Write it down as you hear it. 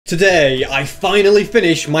Today, I finally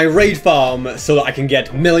finish my raid farm so that I can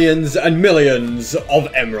get millions and millions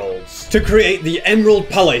of emeralds. To create the Emerald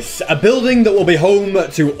Palace, a building that will be home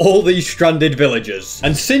to all these stranded villagers.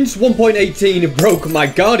 And since 1.18 broke my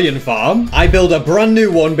Guardian farm, I built a brand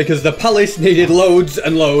new one because the palace needed loads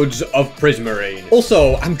and loads of Prismarine.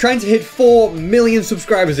 Also, I'm trying to hit 4 million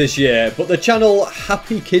subscribers this year, but the channel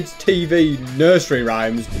Happy Kids TV Nursery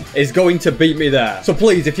Rhymes is going to beat me there. So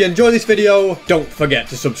please, if you enjoy this video, don't forget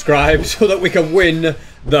to subscribe so that we can win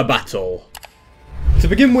the battle. To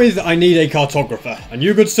begin with, I need a cartographer, and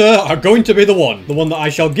you, good sir, are going to be the one. The one that I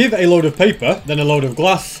shall give a load of paper, then a load of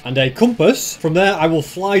glass, and a compass. From there, I will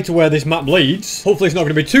fly to where this map leads. Hopefully it's not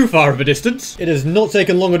going to be too far of a distance. It has not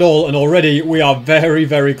taken long at all, and already we are very,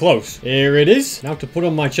 very close. Here it is. Now to put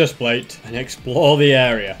on my chest plate and explore the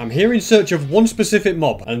area. I'm here in search of one specific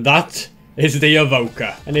mob, and that is the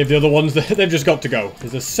Evoker. Any of the other ones, they've just got to go.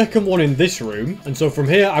 There's a second one in this room, and so from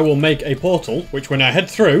here I will make a portal, which when I head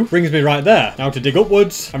through, brings me right there. Now to dig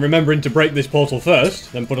upwards, I'm remembering to break this portal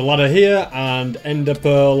first, then put a ladder here, and ender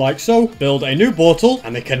pearl like so, build a new portal,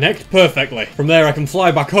 and they connect perfectly. From there I can fly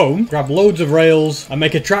back home, grab loads of rails, and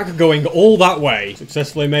make a track going all that way.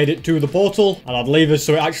 Successfully made it to the portal, and add levers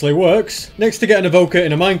so it actually works. Next to get an Evoker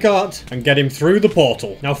in a minecart, and get him through the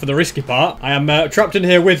portal. Now for the risky part, I am trapped in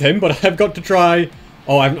here with him, but I've got to try.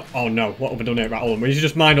 Oh no, what have I done here? Right, hold on, we should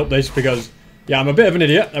just mine up this because, yeah, I'm a bit of an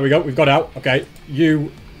idiot. There we go, we've got out. Okay,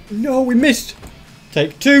 no, we missed.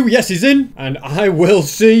 Take two, yes, he's in, and I will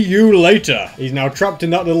see you later. He's now trapped in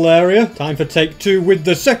that little area. Time for take two with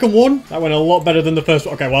the second one. That went a lot better than the first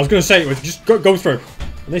one. Okay, well, I was going to say it was just go through.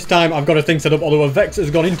 And this time I've got a thing set up, although a Vex has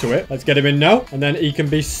gone into it. Let's get him in now, and then he can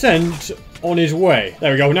be sent on his way.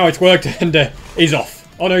 There we go, now it's worked, and he's off.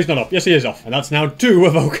 Oh no, he's not off. Yes, he is off. And that's now 2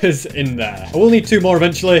 Evokers in there. I will need 2 more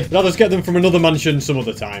eventually, but I'll just get them from another mansion some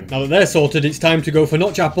other time. Now that they're sorted, it's time to go for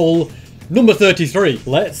Notch Apple number 33.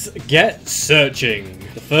 Let's get searching.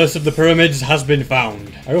 The first of the pyramids has been found.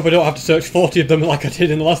 I hope I don't have to search 40 of them like I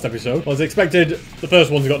did in the last episode. Well, as expected, the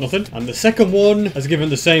first one's got nothing. And the second one has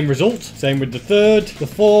given the same result. Same with the third, the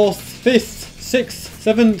fourth, fifth, 6th,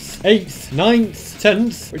 7th, 8th, 9th,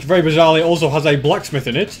 10th, which very bizarrely also has a blacksmith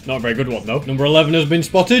in it. Not a very good one though. Number 11 has been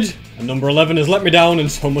spotted, and number 11 has let me down and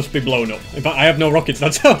so must be blown up. In fact, I have no rockets,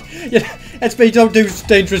 that's how. Yeah, XP, don't do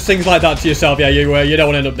dangerous things like that to yourself. Yeah, you don't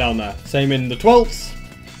want to end up down there. Same in the 12th.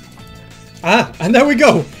 Ah, and there we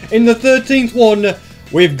go. In the 13th one,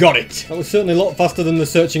 we've got it. That was certainly a lot faster than the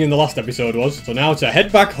searching in the last episode was. So now to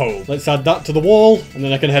head back home. Let's add that to the wall, and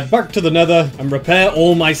then I can head back to the nether and repair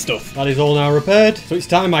all my stuff. That is all now repaired. So it's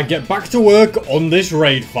time I get back to work on this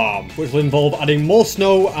raid farm, which will involve adding more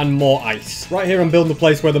snow and more ice. Right here I'm building the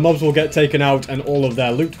place where the mobs will get taken out and all of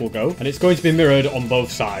their loot will go. And it's going to be mirrored on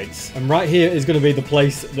both sides. And right here is going to be the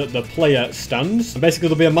place that the player stands. And basically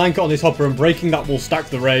there'll be a minecart on this hopper, and breaking that will stack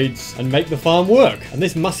the raids and make the farm work. And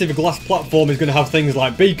this massive glass platform is going to have things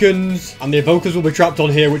like beacons, and the Evokers will be trapped on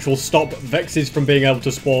here, which will stop Vexes from being able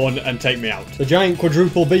to spawn and take me out. The giant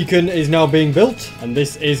quadruple beacon is now being built, and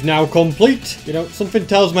this is now complete. You know, something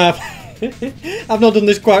tells me I've not done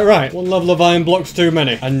this quite right. 1 level of iron blocks too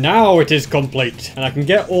many. And now it is complete. And I can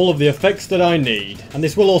get all of the effects that I need. And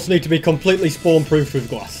this will also need to be completely spawn-proofed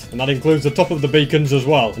with glass. And that includes the top of the beacons as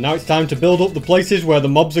well. And now it's time to build up the places where the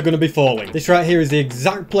mobs are going to be falling. This right here is the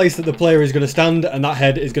exact place that the player is going to stand, and that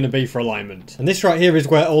head is going to be for alignment. And this right here is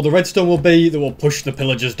where all the redstone will be that will push the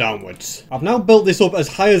pillagers downwards. I've now built this up as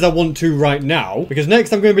high as I want to right now, because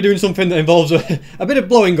next I'm going to be doing something that involves a bit of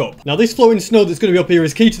blowing up. Now this floating snow that's going to be up here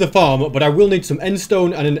is key to the farm, but I will need some end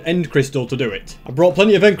stone and an end crystal to do it. I brought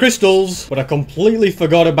plenty of end crystals, but I completely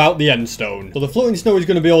forgot about the end stone. So the floating snow is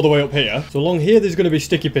going to be all the way up here. So along here there's going to be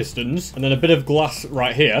sticky pistons, and then a bit of glass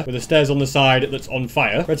right here with the stairs on the side that's on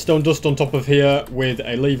fire. Redstone dust on top of here with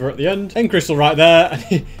a lever at the end. End crystal right there.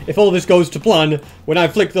 And if all this goes to plan, when I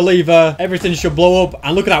flick the lever, everything should blow up.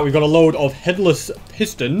 And look at that, we've got a load of headless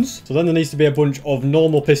pistons. So then there needs to be a bunch of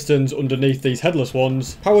normal pistons underneath these headless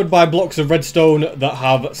ones, powered by blocks of redstone that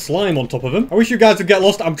have slime on top of them. I wish you guys would get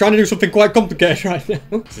lost. I'm trying to do something quite complicated right now.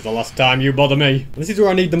 This is the last time you bother me. And this is where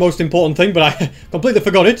I need the most important thing, but I completely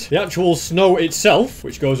forgot it. The actual snow itself,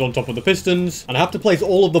 which goes on top of the pistons. And I have to place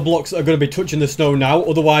all of the blocks that are going to be touching the snow now,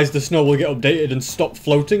 otherwise the snow will get updated and stop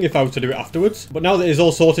floating if I was to do it afterwards. But now that it's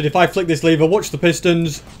all sorted, if I flick this lever, watch the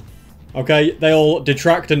pistons. Okay, they all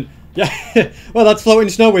detract and yeah, well, that's floating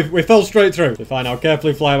snow. We fell straight through. If I now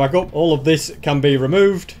carefully fly back up, all of this can be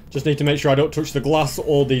removed. Just need to make sure I don't touch the glass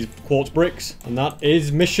or these quartz bricks. And that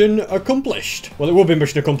is mission accomplished. Well, it will be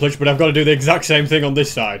mission accomplished, but I've got to do the exact same thing on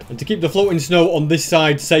this side. And to keep the floating snow on this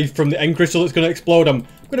side safe from the end crystal that's going to explode, I'm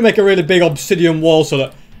going to make a really big obsidian wall so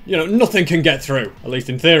that you know, nothing can get through. At least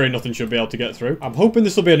in theory, nothing should be able to get through. I'm hoping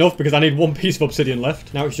this will be enough because I need one piece of obsidian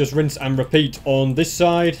left. Now it's just rinse and repeat on this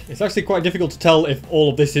side. It's actually quite difficult to tell if all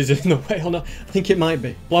of this is in the way or not. I think it might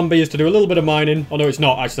be. Plan B is to do a little bit of mining. Oh no, it's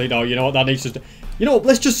not actually. No, you know what? That needs to... You know what?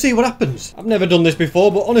 Let's just see what happens. I've never done this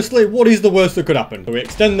before, but honestly, what is the worst that could happen? So we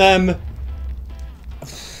extend them.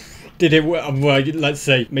 Did it... Well, let's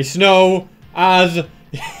see. My snow as...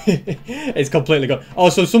 It's completely gone. Oh,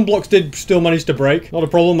 so some blocks did still manage to break. Not a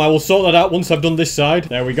problem. I will sort that out once I've done this side.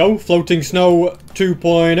 There we go. Floating snow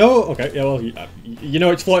 2.0. Okay, yeah, well, you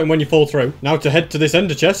know it's floating when you fall through. Now to head to this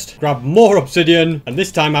ender chest, grab more obsidian, and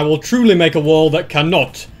this time I will truly make a wall that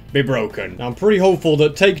cannot be broken. Now, I'm pretty hopeful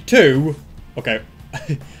that take 2... Okay,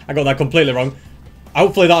 I got that completely wrong.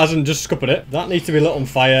 Hopefully that hasn't just scuppered it. That needs to be lit on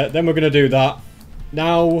fire. Then we're going to do that.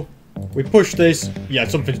 Now... we push this. Yeah,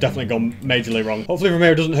 something's definitely gone majorly wrong. Hopefully from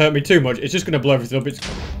here it doesn't hurt me too much. It's just going to blow everything up.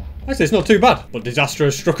 Actually, it's not too bad. But disaster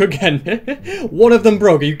has struck again. One of them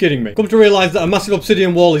broke. Are you kidding me? Come to realise that a massive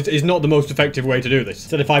obsidian wall is not the most effective way to do this.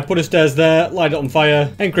 Instead, if I put a stairs there, light it on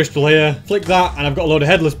fire, end crystal here, flick that, and I've got a load of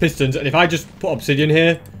headless pistons. And if I just put obsidian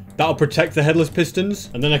here, that'll protect the headless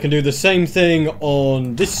pistons. And then I can do the same thing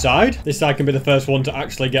on this side. This side can be the first one to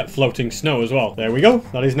actually get floating snow as well. There we go.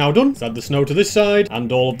 That is now done. Let's add the snow to this side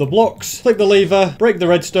and all of the blocks. Click the lever, break the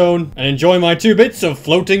redstone, and enjoy my 2 bits of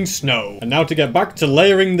floating snow. And now to get back to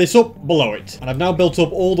layering this up below it. And I've now built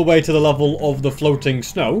up all the way to the level of the floating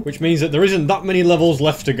snow, which means that there isn't that many levels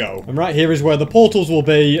left to go. And right here is where the portals will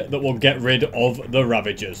be that will get rid of the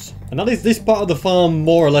Ravagers. And that is this part of the farm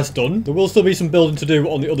more or less done. There will still be some building to do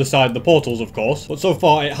on the other side of the portals, of course, but so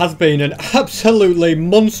far it has been an absolutely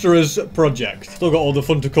monstrous project. Still got all the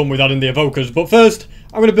fun to come with adding the evokers, but first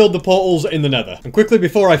I'm going to build the portals in the nether. And quickly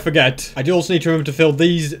before I forget, I do also need to remember to fill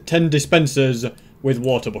these 10 dispensers with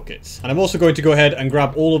water buckets. And I'm also going to go ahead and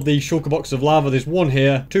grab all of these shulker boxes of lava. There's one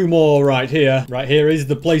here, 2 more right here. Right here is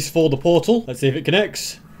the place for the portal. Let's see if it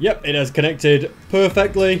connects. Yep, it has connected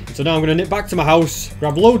perfectly. So now I'm going to nip back to my house,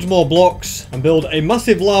 grab loads more blocks, and build a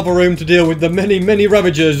massive lava room to deal with the many, many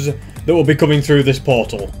Ravagers that will be coming through this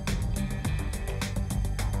portal.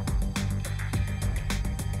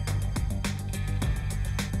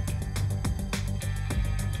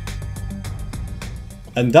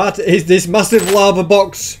 And that is this massive lava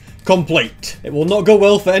box complete. It will not go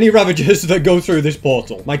well for any Ravagers that go through this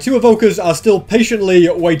portal. My 2 evokers are still patiently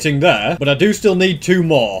waiting there, but I do still need 2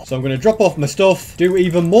 more. So I'm going to drop off my stuff, do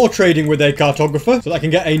even more trading with a cartographer, so that I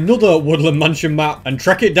can get another Woodland Mansion map and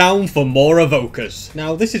track it down for more evokers.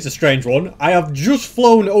 Now, this is a strange one. I have just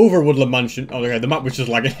flown over Woodland Mansion. Oh, okay, the map was just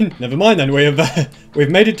lagging. Never mind then,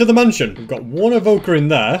 we've made it to the mansion. We've got 1 evoker in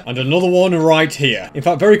there, and another one right here. In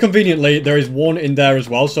fact, very conveniently, there is 1 in there as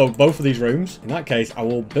well, so both of these rooms. In that case, I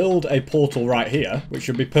will build a portal right here, which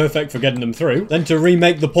should be perfect for getting them through. Then to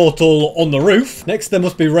remake the portal on the roof, next there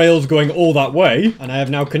must be rails going all that way, and I have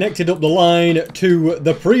now connected up the line to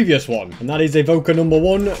the previous one, and that is evoker number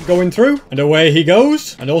 1 going through, and away he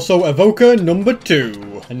goes, and also evoker number 2.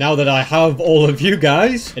 And now that I have all of you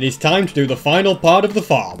guys, it is time to do the final part of the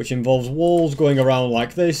farm, which involves walls going around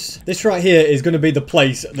like this. This right here is going to be the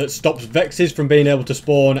place that stops Vexes from being able to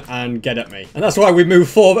spawn and get at me, and that's why we move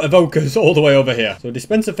 4 evokers all the way over here. So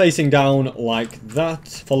dispenser facing down like that,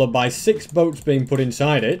 followed by 6 boats being put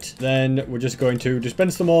inside it. Then we're just going to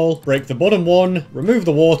dispense them all, break the bottom one, remove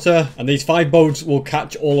the water, and these 5 boats will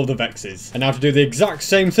catch all of the Vexes. And now to do the exact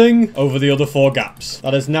same thing over the other 4 gaps.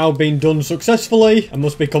 That has now been done successfully and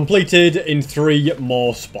must be completed in 3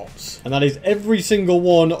 more spots. And that is every single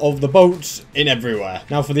one of the boats in everywhere.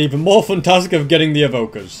 Now for the even more fun task of getting the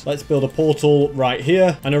evokers. Let's build a portal right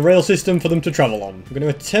here and a rail system for them to travel on. I'm going to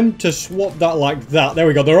attempt to swap that like that. There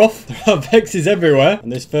we go. They're off. There are Vexes everywhere.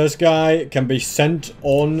 And this first guy can be sent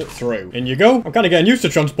on through. In you go. I'm kind of getting used to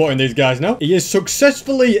transporting these guys now. He is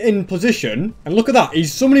successfully in position. And look at that.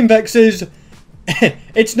 He's summoning Vexes.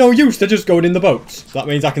 It's no use, they're just going in the boats. So that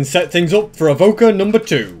means I can set things up for evoker number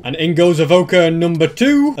 2. And in goes evoker number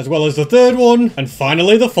 2, as well as the 3rd one, and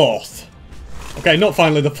finally the 4th. Okay, not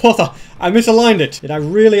finally the 4th. I misaligned it. Did I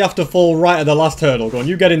really have to fall right at the last hurdle? Go on,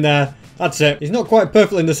 you get in there. That's it. He's not quite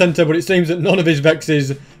perfectly in the centre, but it seems that none of his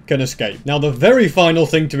Vexes can escape. Now, the very final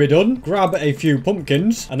thing to be done, grab a few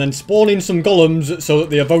pumpkins, and then spawn in some golems so that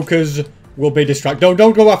the evokers will be distracted.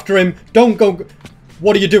 Don't go after him. Don't go...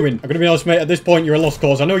 What are you doing? I'm going to be honest, mate. At this point, you're a lost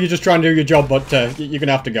cause. I know you're just trying to do your job, but you're going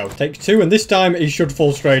to have to go. Take 2, and this time he should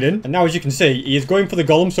fall straight in. And now, as you can see, he is going for the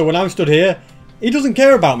golem. So when I'm stood here, he doesn't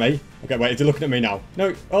care about me. Okay, wait, is he looking at me now?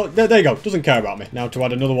 No. Oh, there you go. Doesn't care about me. Now to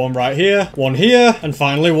add another one right here. One here. And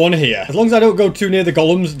finally one here. As long as I don't go too near the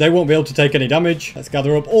golems, they won't be able to take any damage. Let's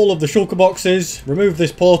gather up all of the shulker boxes. Remove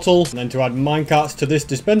this portal. And then to add minecarts to this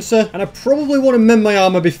dispenser. And I probably want to mend my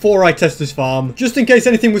armor before I test this farm. Just in case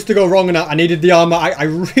anything was to go wrong and I needed the armor. I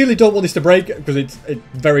really don't want this to break because it's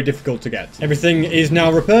very difficult to get. Everything is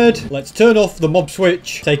now repaired. Let's turn off the mob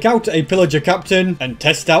switch. Take out a pillager captain. And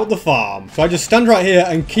test out the farm. So I just stand right here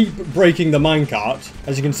and keep breaking the minecart.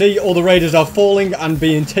 As you can see, all the raiders are falling and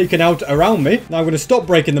being taken out around me. Now I'm going to stop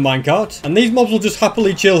breaking the minecart. And these mobs will just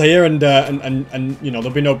happily chill here and you know,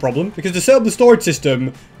 there'll be no problem. Because to set up the storage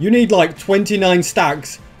system, you need like 29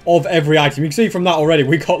 stacks of every item. You can see from that already,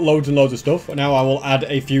 we got loads and loads of stuff. But now I will add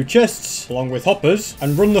a few chests along with hoppers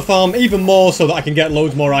and run the farm even more so that I can get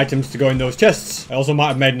loads more items to go in those chests. I also might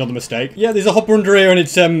have made another mistake. Yeah, there's a hopper under here and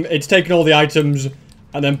it's taking all the items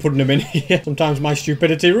and then putting them in here. Sometimes my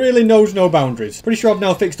stupidity really knows no boundaries. Pretty sure I've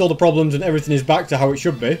now fixed all the problems and everything is back to how it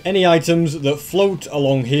should be. Any items that float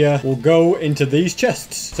along here will go into these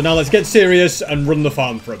chests. So now let's get serious and run the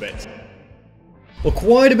farm for a bit. Well,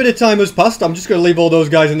 quite a bit of time has passed. I'm just going to leave all those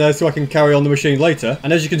guys in there so I can carry on the machine later.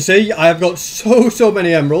 And as you can see, I have got so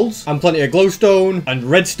many emeralds and plenty of glowstone and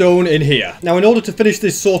redstone in here. Now, in order to finish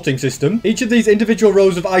this sorting system, each of these individual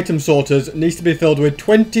rows of item sorters needs to be filled with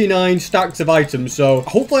 29 stacks of items. So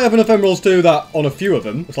hopefully I have enough emeralds to do that on a few of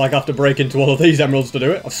them. It's like I have to break into all of these emeralds to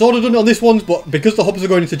do it. I've sort of done it on this one, but because the hoppers are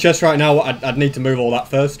going into chests right now, I'd need to move all that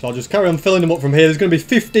first. So I'll just carry on filling them up from here. There's going to be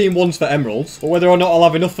 15 ones for emeralds, but whether or not I'll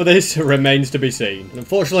have enough for this remains to be seen. And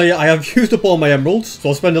unfortunately, I have used up all my emeralds, so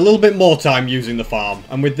I'll spend a little bit more time using the farm.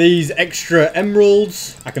 And with these extra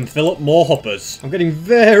emeralds, I can fill up more hoppers. I'm getting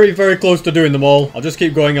very close to doing them all. I'll just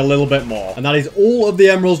keep going a little bit more. And that is all of the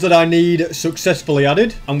emeralds that I need successfully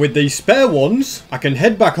added. And with these spare ones, I can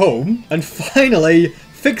head back home and finally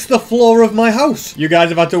fix the floor of my house. You guys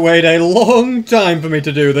have had to wait a long time for me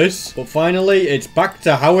to do this, but finally it's back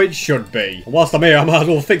to how it should be. And whilst I'm here, I might as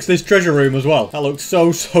well fix this treasure room as well. That looks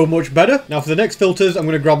so much better. Now for the next filters, I'm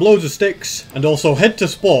going to grab loads of sticks and also head to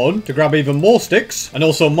spawn to grab even more sticks and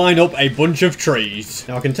also mine up a bunch of trees.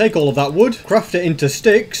 Now I can take all of that wood, craft it into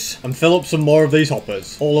sticks and fill up some more of these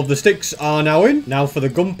hoppers. All of the sticks are now in. Now for the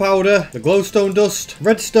gunpowder, the glowstone dust,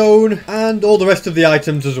 redstone and all the rest of the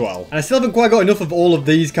items as well. And I still haven't quite got enough of all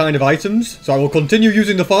of these kind of items, so I will continue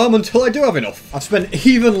using the farm until I do have enough. I've spent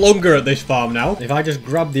even longer at this farm now. If I just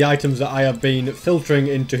grab the items that I have been filtering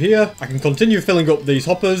into here, I can continue filling up these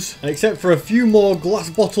hoppers, and except for a few more glass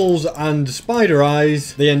bottles and spider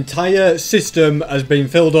eyes, the entire system has been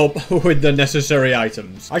filled up with the necessary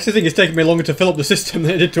items. I actually think it's taken me longer to fill up the system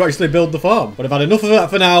than it did to actually build the farm, but I've had enough of that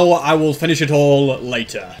for now. I will finish it all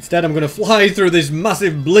later. Instead, I'm going to fly through this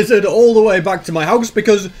massive blizzard all the way back to my house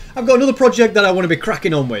because I've got another project that I want to be cracking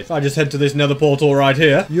on with. If I just head to this nether portal right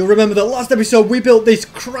here, you'll remember that last episode we built this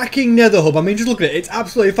cracking nether hub. I mean, just look at it. It's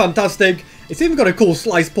absolutely fantastic. It's even got a cool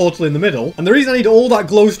slice portal in the middle. And the reason I need all that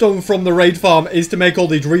glowstone from the raid farm is to make all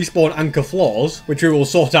these respawn anchor floors, which we will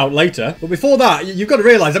sort out later. But before that, you've got to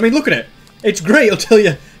realize, I mean, look at it. It's great until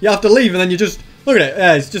you have to leave and then you just, look at it.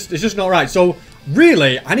 Yeah, it's just not right. So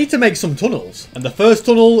really, I need to make some tunnels. And the first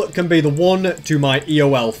tunnel can be the one to my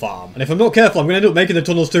EOL farm. And if I'm not careful, I'm going to end up making the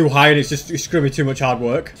tunnels too high and it's going to be too much hard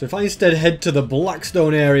work. So if I instead head to the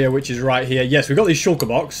Blackstone area, which is right here. Yes, we've got these shulker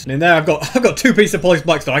box. And in there, I've got 2 pieces of polished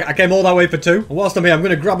Blackstone. I came all that way for 2. And whilst I'm here, I'm going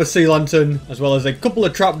to grab a sea lantern, as well as a couple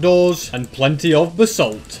of trapdoors and plenty of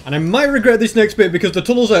basalt. And I might regret this next bit because the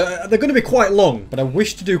tunnels they're going to be quite long. But I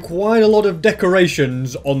wish to do quite a lot of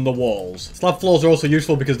decorations on the walls. Slab floors are also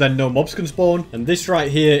useful because then no mobs can spawn. And this right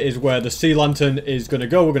here is where the sea lantern is going to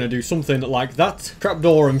go. We're going to do something like that.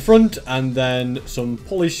 Trapdoor in front and then some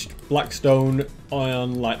polished Blackstone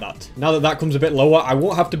on like that. Now that comes a bit lower, I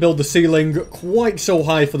won't have to build the ceiling quite so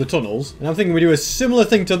high for the tunnels. And I'm thinking we do a similar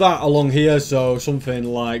thing to that along here. So something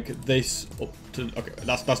like this up to, okay,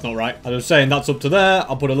 that's not right. As I was saying, that's up to there.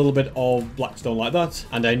 I'll put a little bit of Blackstone like that.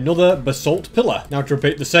 And another basalt pillar. Now to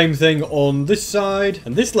repeat the same thing on this side.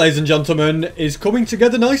 And this, ladies and gentlemen, is coming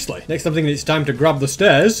together nicely. Next, I'm thinking it's time to grab the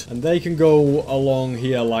stairs. And they can go along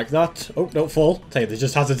here like that. Oh, don't fall. Tell you, there's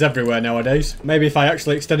just hazards everywhere nowadays. Maybe if I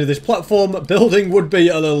actually extended this platform, building would be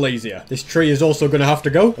a little easier. This tree is also going to have to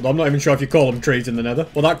go. Although I'm not even sure if you call them trees in the nether.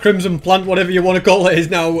 Well, that crimson plant, whatever you want to call it, is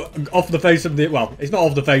now off the face of the... Well, it's not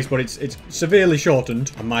off the face, but it's severely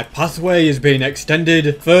shortened, and my pathway is being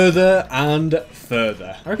extended further and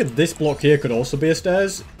further. I reckon this block here could also be a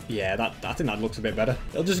stairs. Yeah, I think that looks a bit better.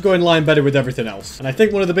 It'll just go in line better with everything else. And I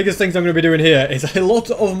think one of the biggest things I'm going to be doing here is a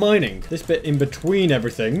lot of mining. This bit in between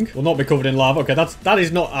everything will not be covered in lava. Okay, that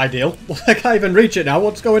is not ideal. I can't even reach it now.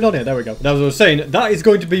 What's going on here? There we go. Now, as I was saying, that is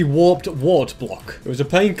going to be warped wart block. It was a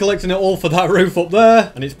pain collecting it all for that roof up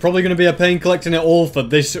there, and it's probably going to be a pain collecting it all for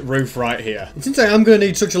this roof right here. And since I am going to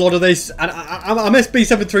need such a lot of this, and I'm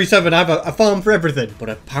SB737, I have a farm for everything, but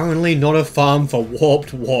apparently not a farm for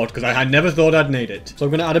warped wart, because I never thought I'd need it. So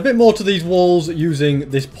I'm going to add a bit more to these walls using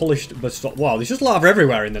this polished basalt. Wow, there's just lava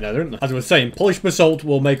everywhere in the nether, isn't there? As I was saying, polished basalt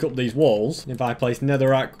will make up these walls. If I place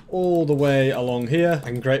netherrack all the way along here,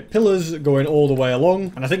 I can create pillars going all the way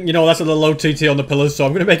along. And I think, you know, that's a little low TT on the pillars, so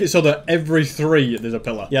I'm going to make it so that every 3 there's a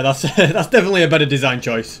pillar. Yeah, that's that's definitely a better design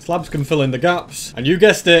choice. Slabs can fill in the gaps. And you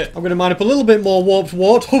guessed it, I'm going to mine up a little bit more warped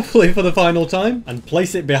wart, hopefully for the final time, and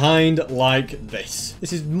place it behind like this.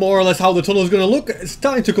 This is more or less how the tunnel is going to look. It's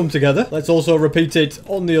starting to come together. Let's also repeat it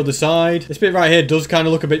on the other side. This bit right here does kind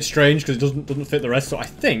of look a bit strange because it doesn't fit the rest, so I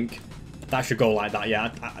think that should go like that.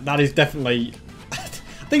 Yeah, that is definitely...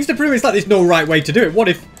 Things to prove it's like there's no right way to do it. What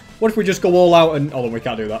if we just go all out and... Hold on, we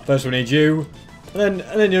can't do that. First we need you. And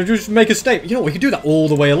then you know, just make a statement. You know, we could do that all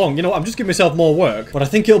the way along. You know, I'm just giving myself more work, but I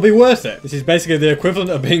think it'll be worth it. This is basically the equivalent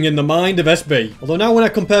of being in the mind of SB. Although now when I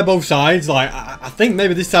compare both sides, like, I think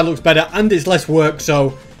maybe this side looks better and it's less work,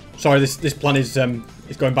 so... Sorry, this plan is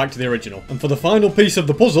going back to the original. And for the final piece of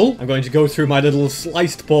the puzzle, I'm going to go through my little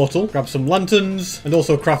sliced portal, grab some lanterns, and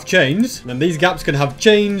also craft chains. And then these gaps can have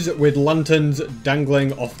chains with lanterns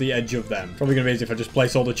dangling off the edge of them. Probably going to be easy if I just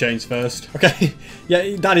place all the chains first. Okay,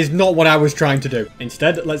 yeah, that is not what I was trying to do.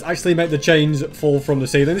 Instead, let's actually make the chains fall from the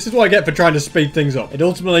ceiling. This is what I get for trying to speed things up. It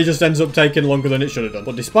ultimately just ends up taking longer than it should have done.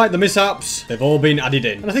 But despite the mishaps, they've all been added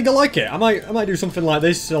in. And I think I like it. I might do something like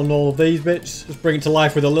this on all of these bits. Just bring it to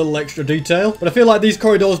life with a little extra detail. But I feel like these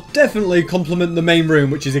corridors definitely complement the main room,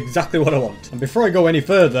 which is exactly what I want. And before I go any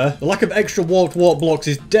further, the lack of extra warped wart blocks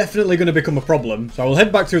is definitely going to become a problem. So I will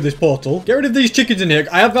head back through this portal. Get rid of these chickens in here.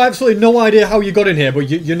 I have absolutely no idea how you got in here, but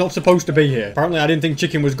you're not supposed to be here. Apparently I didn't think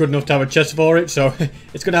chicken was good enough to have a chest for it, so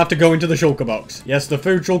it's going to have to go into the shulker box. Yes, the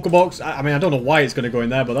food shulker box. I mean, I don't know why it's going to go in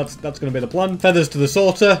there, but that's going to be the plan. Feathers to the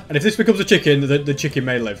sorter. And if this becomes a chicken, the chicken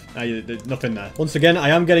may live. There's nothing there. Once again, I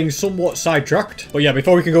am getting somewhat sidetracked. But yeah,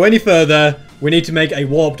 before we can go any further, we need to make a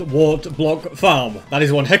warped wart block farm. That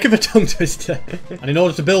is one heck of a tongue twister. And in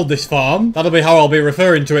order to build this farm, that'll be how I'll be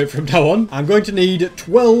referring to it from now on, I'm going to need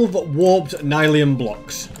 12 warped nylium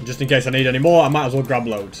blocks. And just in case I need any more, I might as well grab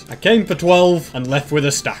loads. I came for 12 and left with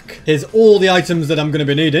a stack. Here's all the items that I'm going to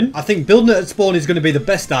be needing. I think building it at spawn is going to be the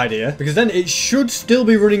best idea, because then it should still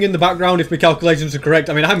be running in the background if my calculations are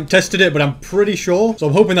correct. I mean, I haven't tested it, but I'm pretty sure. So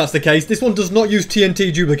I'm hoping that's the case. This one does not use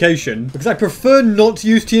TNT duplication, because I prefer not to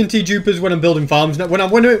use TNT dupers when I'm building farms. Now, when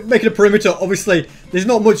I'm making a perimeter, obviously, there's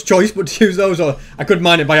not much choice but to use those, or I could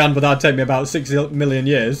mine it by hand, but that'd take me about 60 million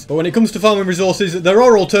years. But when it comes to farming resources, there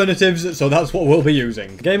are alternatives, so that's what we'll be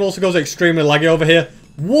using. The game also goes extremely laggy over here.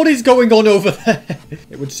 What is going on over there?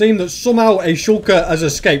 It would seem that somehow a shulker has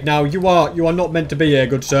escaped. Now, you are not meant to be here,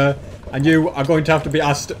 good sir. And you are going to have to be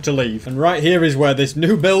asked to leave. And right here is where this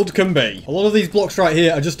new build can be. A lot of these blocks right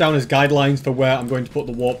here are just down as guidelines for where I'm going to put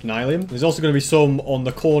the warped nylium. There's also going to be some on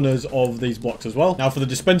the corners of these blocks as well. Now for the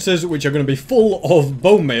dispensers, which are going to be full of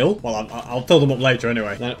bone meal. Well, I'll fill them up later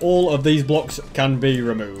anyway. Then all of these blocks can be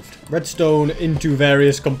removed. Redstone into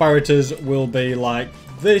various comparators will be like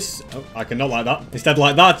this. Oh, I cannot like that. Instead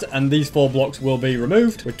like that, and these 4 blocks will be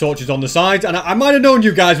removed with torches on the sides. And I might have known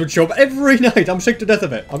you guys would show up every night. I'm sick to death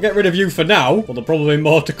of it. I'll get rid of you for now, but there'll probably be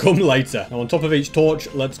more to come later. Now on top of each torch,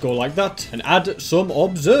 let's go like that and add some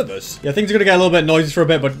observers. Yeah, things are going to get a little bit noisy for a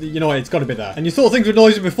bit, but you know what, it's got to be there. And you thought things were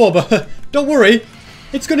noisy before, but don't worry.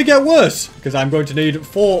 It's going to get worse, because I'm going to need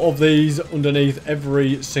 4 of these underneath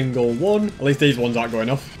every single one. At least these ones aren't going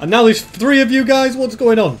off. And now there's 3 of you guys. What's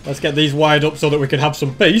going on? Let's get these wired up so that we can have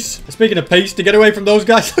some peace. Speaking of peace, to get away from those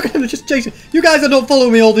guys, look at them just chasing. You guys are not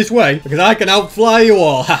following me all this way, because I can outfly you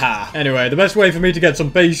all. Haha. Anyway, the best way for me to get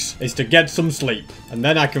some peace is to get some sleep. And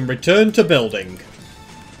then I can return to building.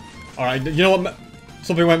 Alright, you know what?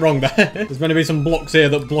 Something went wrong there. There's going to be some blocks here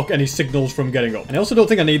that block any signals from getting up. And I also don't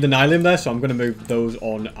think I need the nylium there, so I'm going to move those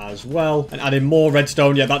on as well. And add in more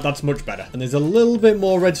redstone. Yeah, that's much better. And there's a little bit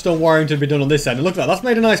more redstone wiring to be done on this end. And look at that. That's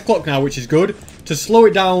made a nice clock now, which is good. To slow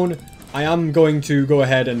it down I am going to go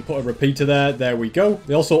ahead and put a repeater there. There we go.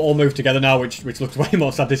 They also all move together now, which looks way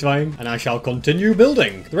more satisfying. And I shall continue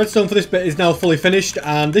building. The redstone for this bit is now fully finished,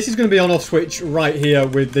 and this is going to be on off switch right here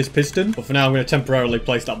with this piston. But for now, I'm going to temporarily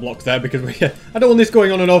place that block there because I don't want this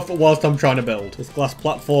going on and off whilst I'm trying to build. This glass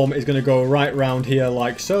platform is going to go right round here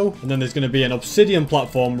like so. And then there's going to be an obsidian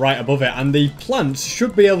platform right above it. And the plants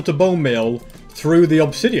should be able to bone meal through the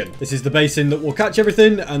obsidian. This is the basin that will catch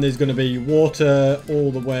everything, and there's going to be water all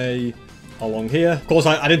the way along here. Of course,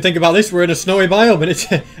 I didn't think about this. We're in a snowy biome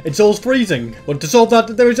and it's all freezing. But to solve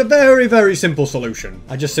that, there is a very, very simple solution.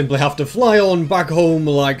 I just simply have to fly on back home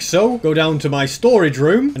like so, go down to my storage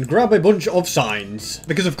room and grab a bunch of signs.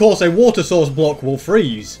 Because of course a water source block will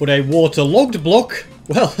freeze, but a waterlogged block,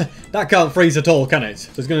 well, that can't freeze at all, can it?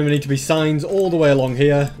 So there's going to need to be signs all the way along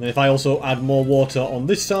here. And if I also add more water on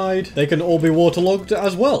this side, they can all be waterlogged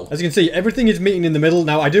as well. As you can see, everything is meeting in the middle.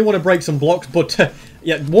 Now, I do want to break some blocks, but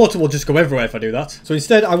yeah, water will just go everywhere if I do that. So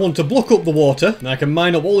instead, I want to block up the water, and I can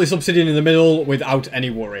mine up all this obsidian in the middle without any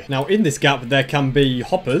worry. Now, in this gap, there can be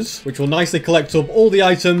hoppers, which will nicely collect up all the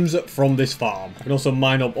items from this farm. I can also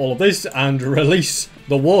mine up all of this and release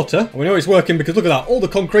the water. And we know it's working because look at that. All the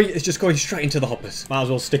concrete is just going straight into the hoppers. Might as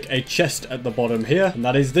well stick a chest at the bottom here. And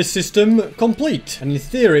that is this system complete. And in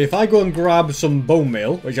theory, if I go and grab some bone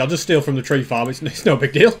meal, which I'll just steal from the tree farm, it's no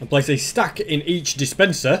big deal, and place a stack in each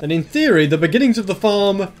dispenser, then in theory, the beginnings of the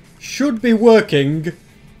farm should be working.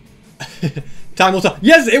 Time will tell.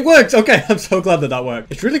 Yes, it works! Okay, I'm so glad that that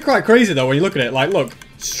worked. It's really quite crazy though when you look at it. Like, look.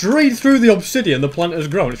 Straight through the obsidian, the plant has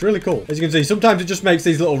grown. It's really cool. As you can see, sometimes it just makes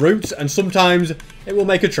these little roots, and sometimes it will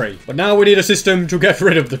make a tree. But now we need a system to get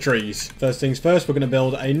rid of the trees. First things first, we're going to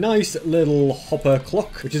build a nice little hopper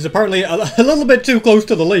clock, which is apparently a little bit too close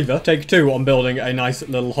to the lever. Take 2 on building a nice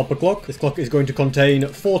little hopper clock. This clock is going to contain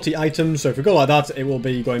 40 items, so if we go like that, it will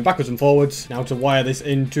be going backwards and forwards. Now to wire this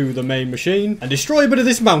into the main machine and destroy a bit of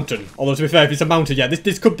this mountain. Although to be fair, if it's a mountain, yeah,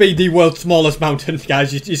 this could be the world's smallest mountain.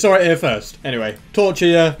 Guys, you saw it here first. Anyway, torch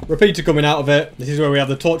here. Repeater coming out of it. This is where we have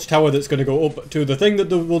the torch tower that's going to go up to the thing that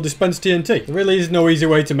will dispense TNT. There really is no easy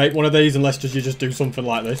way to make one of these unless you just do something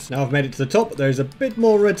like this. Now I've made it to the top. There's a bit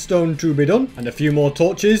more redstone to be done and a few more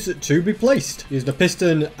torches to be placed. Use the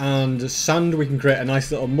piston and sand. We can create a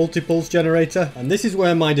nice little multi-pulse generator. And this is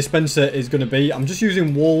where my dispenser is going to be. I'm just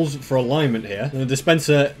using walls for alignment here. And the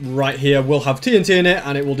dispenser right here will have TNT in it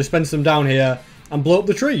and it will dispense them down here and blow up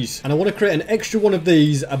the trees. And I want to create an extra one of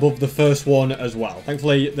these above the first one as well.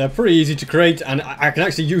 Thankfully, they're pretty easy to create, and I can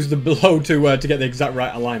actually use them below to get the exact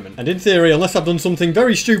right alignment. And in theory, unless I've done something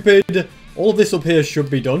very stupid, all of this up here should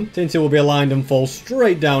be done. TNT will be aligned and fall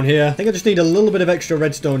straight down here. I think I just need a little bit of extra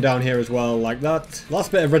redstone down here as well, like that.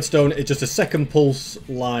 Last bit of redstone is just a second pulse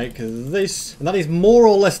like this. And that is more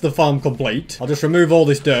or less the farm complete. I'll just remove all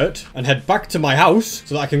this dirt and head back to my house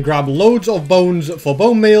so that I can grab loads of bones for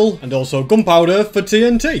bone meal and also gunpowder for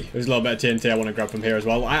TNT. There's a little bit of TNT I want to grab from here as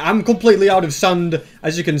well. I'm completely out of sand,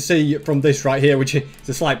 as you can see from this right here, which is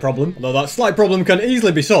a slight problem. Although that slight problem can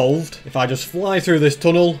easily be solved if I just fly through this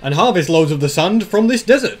tunnel and harvest loads of the sand from this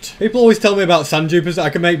desert. People always tell me about sand dupers that I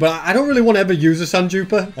can make, but I don't really want to ever use a sand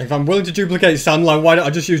duper. Like, if I'm willing to duplicate sand, like, why don't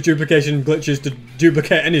I just use duplication glitches to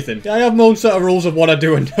duplicate anything? Yeah, I have my own set of rules of what I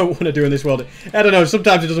do and don't want to do in this world. I don't know,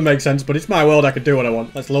 sometimes it doesn't make sense, but it's my world, I can do what I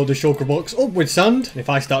want. Let's load the shulker box up with sand. And if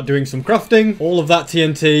I start doing some crafting, all of that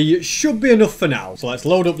TNT should be enough for now. So let's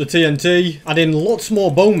load up the TNT, add in lots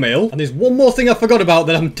more bone meal, and there's one more thing I forgot about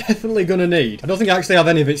that I'm definitely going to need. I don't think I actually have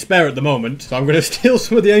any of it spare at the moment, so I'm going to steal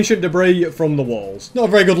some of the ancient debris from the walls. Not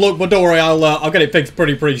a very good look, but don't worry, I'll get it fixed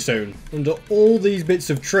pretty soon. Under all these bits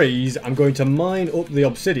of trees, I'm going to mine up the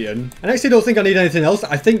obsidian. And I actually don't think I need anything else.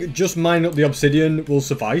 I think just mine up the obsidian will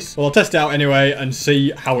suffice. Well, I'll test it out anyway and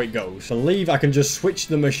see how it goes. I believe I can just switch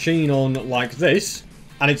the machine on like this,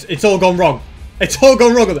 and it's all gone wrong. It's all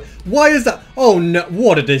gone wrong. Why is that? Oh no,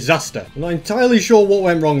 what a disaster. I'm not entirely sure what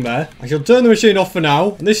went wrong there. I shall turn the machine off for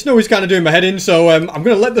now. And this snow is kind of doing my head in, so I'm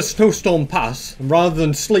going to let the snowstorm pass. And rather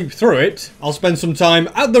than sleep through it, I'll spend some time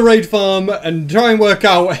at the raid farm and try and work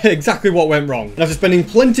out exactly what went wrong. And after spending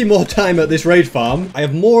plenty more time at this raid farm, I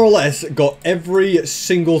have more or less got every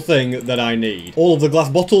single thing that I need. All of the glass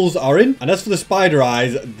bottles are in. And as for the spider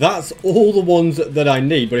eyes, that's all the ones that I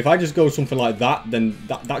need. But if I just go something like that, then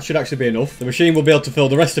that should actually be enough. The machine will be able to fill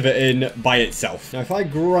the rest of it in by itself. Now, if I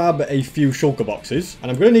grab a few shulker boxes, and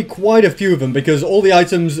I'm going to need quite a few of them because all the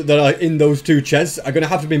items that are in those 2 chests are going to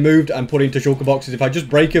have to be moved and put into shulker boxes. If I just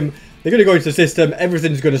break them, they're going to go into the system,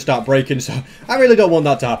 everything's going to start breaking, so I really don't want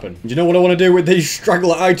that to happen. Do you know what I want to do with these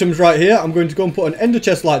straggler items right here? I'm going to go and put an ender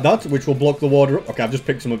chest like that, which will block the water up. Okay, I've just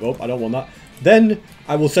picked some up. I don't want that. Then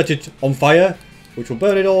I will set it on fire which will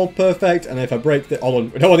burn it all. Perfect. And if I break the... Hold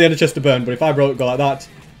on. We don't want the ender chest to burn, but if I go like that...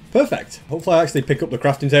 Perfect. Hopefully I actually pick up the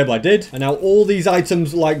crafting table. I did. And now all these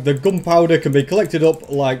items like the gunpowder can be collected up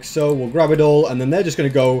like so. We'll grab it all and then they're just going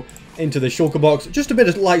to go into the shulker box. Just a bit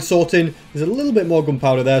of light sorting. There's a little bit more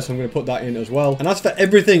gunpowder there, so I'm going to put that in as well. And as for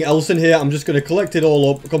everything else in here, I'm just going to collect it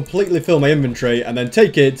all up, completely fill my inventory, and then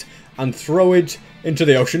take it and throw it into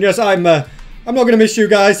the ocean. Yes, I'm not going to miss you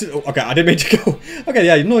guys. Oh, okay, I didn't mean to go. Okay,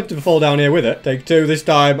 yeah, you're not to fall down here with it. Take 2 this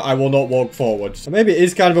time. I will not walk forwards. So maybe it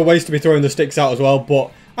is kind of a waste to be throwing the sticks out as well,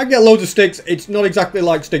 but I can get loads of sticks. It's not exactly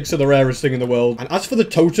like sticks are the rarest thing in the world. And as for the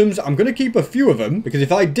totems, I'm going to keep a few of them, because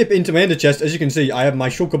if I dip into my ender chest, as you can see, I have my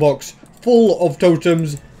shulker box full of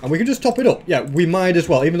totems, and we can just top it up. Yeah, we might as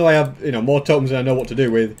well, even though I have, you know, more totems than I know what to do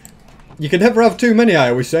with. You can never have too many,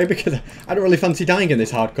 I always say, because I don't really fancy dying in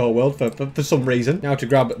this hardcore world for some reason. Now to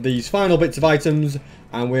grab these final bits of items,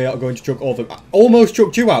 and we are going to chuck all of them. I almost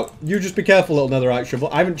chucked you out. You just be careful, little netherite shovel.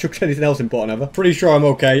 I haven't chucked anything else important ever. Pretty sure I'm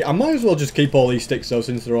okay. I might as well just keep all these sticks though,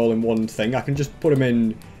 since they're all in one thing. I can just put them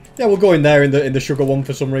in... Yeah, we'll go in there in the sugar one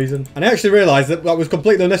for some reason. And I actually realised that that was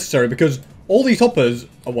completely unnecessary because all these hoppers...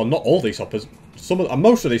 well, not all these hoppers.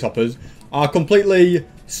 Most of these hoppers are completely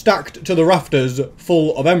stacked to the rafters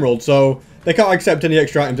full of emeralds. So... they can't accept any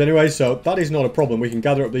extra items anyway, so that is not a problem. We can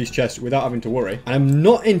gather up these chests without having to worry. And I'm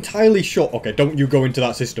not entirely sure... okay, don't you go into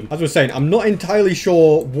that system. As I was saying, I'm not entirely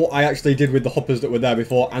sure what I actually did with the hoppers that were there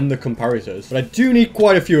before and the comparators. But I do need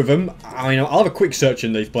quite a few of them. I mean, I'll have a quick search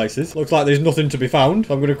in these places. Looks like there's nothing to be found.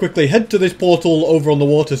 So I'm going to quickly head to this portal over on the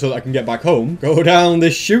water so that I can get back home. Go down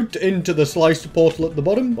this chute into the sliced portal at the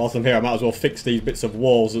bottom. Whilst I'm here, I might as well fix these bits of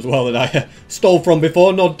walls as well that I stole from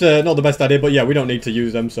before. Not the best idea, but yeah, we don't need to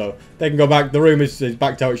use them, so they can go back. The room is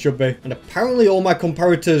back to how it should be. And apparently all my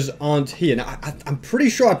comparators aren't here. Now, I'm pretty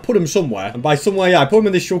sure I put them somewhere. And by somewhere, yeah, I put them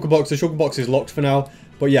in this shulker box. The shulker box is locked for now.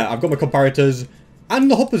 But yeah, I've got my comparators and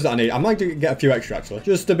the hoppers that I need. I might get a few extra, actually.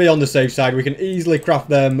 Just to be on the safe side, we can easily craft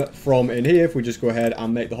them from in here if we just go ahead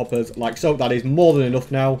and make the hoppers like so. That is more than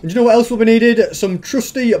enough now. And you know what else will be needed? Some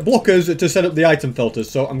trusty blockers to set up the item filters.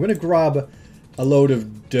 So I'm going to grab a load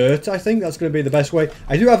of dirt. I think that's going to be the best way.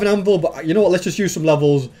 I do have an anvil, but you know what? Let's just use some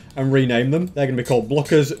levels and rename them. They're going to be called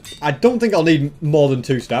blockers. I don't think I'll need more than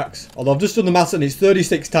 2 stacks. Although I've just done the maths and it's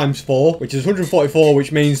 36 times 4, which is 144,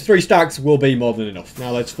 which means 3 stacks will be more than enough.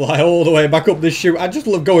 Now let's fly all the way back up this chute. I just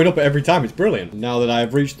love going up it every time. It's brilliant. Now that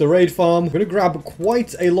I've reached the raid farm, I'm going to grab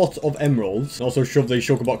quite a lot of emeralds. And also shove these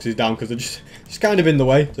shulker boxes down because they're just kind of in the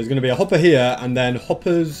way. So there's going to be a hopper here and then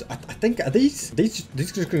hoppers. I think, are these just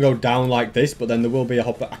going to go down like this, but then there will be a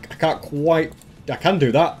hopper. I can't quite... I can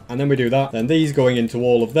do that, and then we do that. Then these going into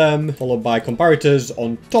all of them, followed by comparators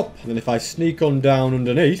on top. And then if I sneak on down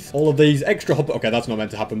underneath, all of these extra hoppers... okay, that's not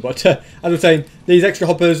meant to happen, but as I was saying, these extra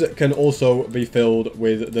hoppers can also be filled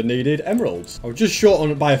with the needed emeralds. I was just short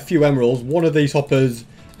on by a few emeralds. One of these hoppers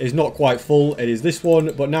is not quite full. It is this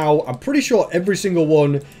one, but now I'm pretty sure every single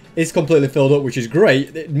one is completely filled up, which is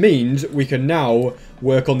great. It means we can now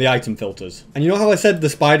work on the item filters. And you know how I said the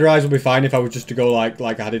spider eyes will be fine if I was just to go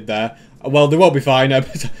like I did there? Well, they won't be fine.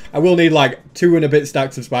 I will need like 2 and a bit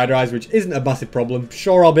stacks of spider eyes, which isn't a massive problem.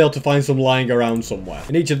 Sure, I'll be able to find some lying around somewhere.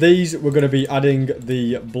 In each of these, we're going to be adding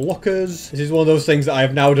the blockers. This is one of those things that I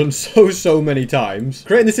have now done so many times.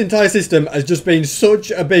 Creating this entire system has just been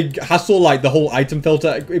such a big hassle, like the whole item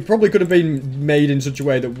filter. It probably could have been made in such a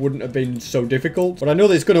way that wouldn't have been so difficult. But I know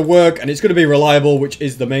that it's going to work and it's going to be reliable, which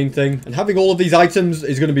is the main thing. And having all of these items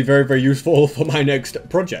is going to be very useful for my next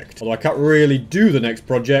project. Although I can't really do the next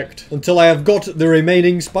project until I have got the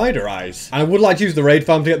remaining spider eyes. And I would like to use the raid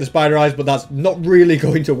farm to get the spider eyes, but that's not really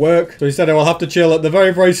going to work. So instead I will have to chill at the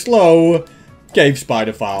very slow cave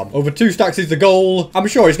spider farm. Over 2 stacks is the goal. I'm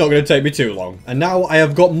sure it's not going to take me too long. And now I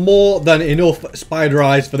have got more than enough spider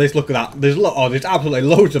eyes for this. Look at that. There's absolutely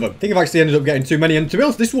loads of them. I think I've actually ended up getting too many. And to be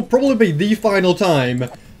honest, this will probably be the final time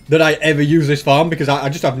that I ever use this farm because I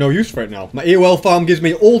just have no use for it now. My EOL farm gives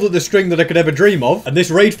me all the string that I could ever dream of, and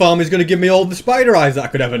this raid farm is going to give me all the spider eyes that I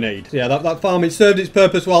could ever need. So yeah, that farm, it served its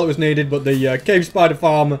purpose while it was needed, but the cave spider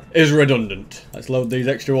farm is redundant. Let's load these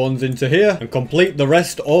extra ones into here and complete the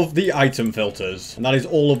rest of the item filters. And that is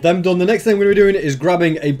all of them done. The next thing we're going to be doing is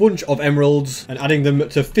grabbing a bunch of emeralds and adding them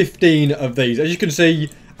to 15 of these. As you can see,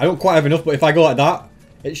 I don't quite have enough, but if I go like that,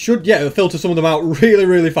 it should, yeah, it'll filter some of them out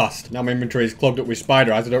really fast. Now my inventory is clogged up with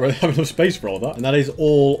spider eyes. I don't really have enough space for all that. And that is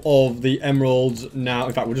all of the emeralds now.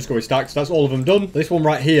 In fact, we'll just go with stacks. That's all of them done. This one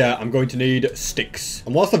right here, I'm going to need sticks.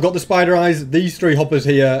 And whilst I've got the spider eyes, these 3 hoppers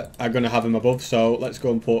here are going to have them above. So let's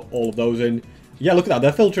go and put all of those in. Yeah, look at that.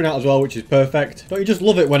 They're filtering out as well, which is perfect. Don't you just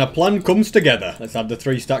love it when a plan comes together? Let's add the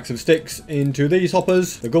 3 stacks of sticks into these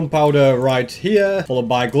hoppers. The gunpowder right here, followed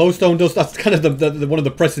by glowstone dust. That's kind of the one of the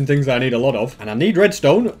pressing things that I need a lot of. And I need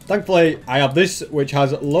redstone. Thankfully, I have this, which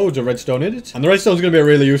has loads of redstone in it. And the redstone's going to be a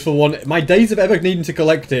really useful one. My days of ever needing to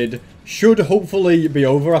collect it should hopefully be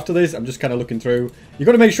over after this. I'm just kind of looking through. You've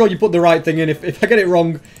got to make sure you put the right thing in. If I get it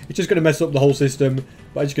wrong, it's just going to mess up the whole system.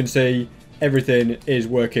 But as you can see, everything is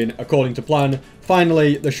working according to plan.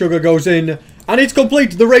 Finally, the sugar goes in, and it's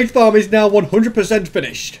complete. The raid farm is now 100%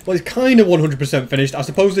 finished. Well, it's kind of 100% finished. I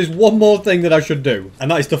suppose there's one more thing that I should do, and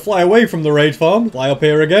that is to fly away from the raid farm, fly up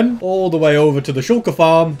here again, all the way over to the shulker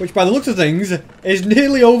farm, which by the looks of things is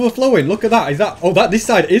nearly overflowing. Look at that. Is that... Oh, this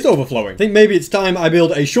side is overflowing. I think maybe it's time I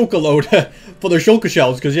build a shulker load for the shulker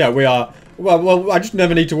shells, because yeah, we are... Well, I just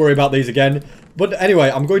never need to worry about these again. But anyway,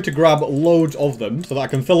 I'm going to grab loads of them so that I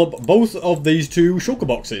can fill up both of these 2 shulker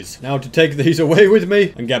boxes. Now to take these away with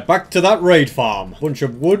me and get back to that raid farm. A bunch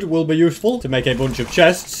of wood will be useful to make a bunch of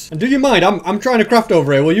chests. And do you mind? I'm trying to craft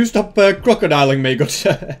over here. Will you stop crocodiling me?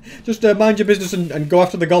 Just mind your business and go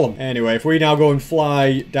after the golem. Anyway, if we now go and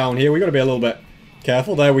fly down here, we've got to be a little bit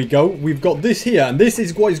careful. There we go. We've got this here, and this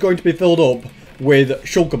is what is going to be filled up with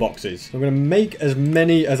shulker boxes. I'm going to make as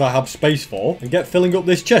many as I have space for and get filling up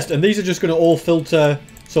this chest. And these are just going to all filter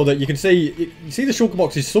so that you can see, you see the shulker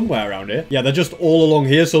boxes somewhere around here. Yeah, they're just all along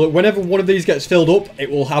here so that whenever one of these gets filled up, it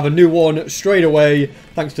will have a new one straight away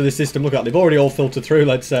thanks to this system. Look at that, they've already all filtered through.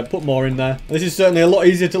 Let's put more in there. This is certainly a lot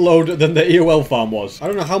easier to load than the EOL farm was. I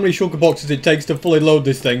don't know how many shulker boxes it takes to fully load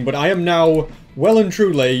this thing, but I am now well and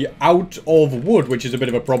truly out of wood, which is a bit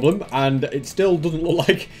of a problem, and it still doesn't look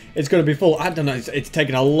like it's going to be full. I don't know, it's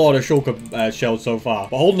taken a lot of shulker shells so far.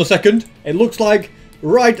 But hold on a second, it looks like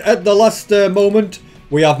right at the last moment,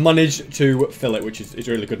 we have managed to fill it, which is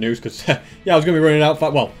really good news, because, yeah, I was going to be running out.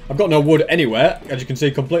 Well, I've got no wood anywhere, as you can see,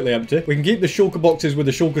 completely empty. We can keep the shulker boxes with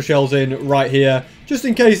the shulker shells in right here, just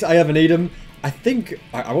in case I ever need them. I think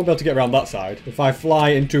I won't be able to get around that side. If I fly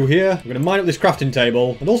into here, I'm going to mine up this crafting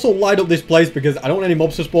table and also light up this place because I don't want any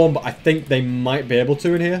mobs to spawn, but I think they might be able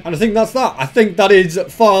to in here. And I think that's that. I think that is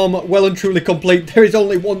farm well and truly complete. There is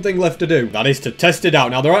only one thing left to do. That is to test it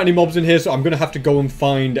out. Now, there aren't any mobs in here, so I'm going to have to go and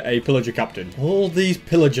find a pillager captain. All these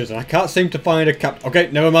pillagers, and I can't seem to find a captain.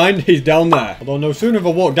 Okay, never mind. He's down there. Although no sooner have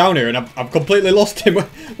I walked down here and I've completely lost him.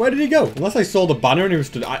 Where did he go? Unless I saw the banner and he was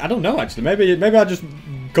stood... I don't know, actually. Maybe I just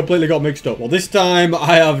completely got mixed up. Well, this time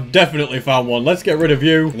I have definitely found one. Let's get rid of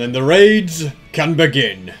you, and then the raids can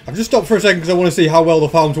begin. I've just stopped for a second because I want to see how well the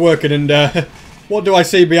farm's working, and what do I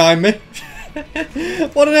see behind me?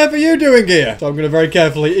 What on earth are you doing here? So I'm going to very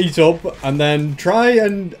carefully eat up and then try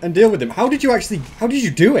and deal with him. How did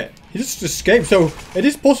you do it? You just escaped. So it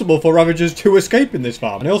is possible for Ravagers to escape in this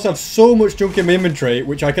farm. And I also have so much junk in my inventory,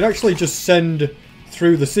 which I can actually just send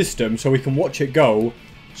through the system so we can watch it go.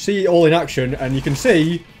 See it all in action, and you can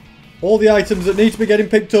see all the items that need to be getting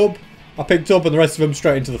picked up are picked up, and the rest of them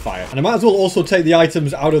straight into the fire. And I might as well also take the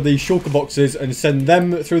items out of these shulker boxes and send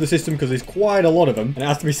them through the system, because there's quite a lot of them. And it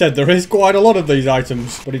has to be said, there is quite a lot of these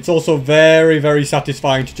items, but it's also very, very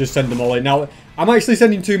satisfying to just send them all in. Now, I'm actually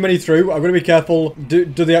sending too many through. I'm going to be careful. Do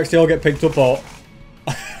they actually all get picked up, or...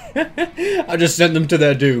 I just sent them to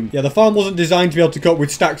their doom. Yeah, the farm wasn't designed to be able to cope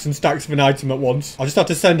with stacks and stacks of an item at once. I just have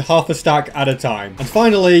to send half a stack at a time. And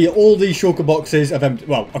finally, all these shulker boxes have emptied.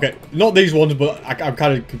 Well, okay, not these ones, but I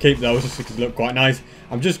kind of can keep those just because they look quite nice.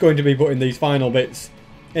 I'm just going to be putting these final bits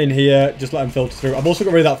in here. Just let them filter through. I've also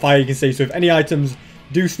got rid of that fire, you can see. So if any items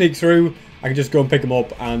do sneak through, I can just go and pick them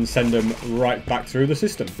up and send them right back through the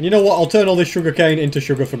system. And you know what? I'll turn all this sugarcane into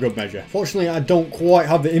sugar for good measure. Fortunately, I don't quite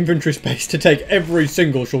have the inventory space to take every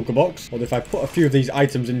single shulker box. But if I put a few of these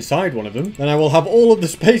items inside one of them, then I will have all of the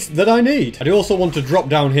space that I need. I do also want to drop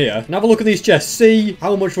down here and have a look at these chests. See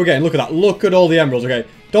how much we're getting. Look at that. Look at all the emeralds. Okay.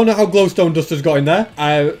 Don't know how glowstone dust has got in there.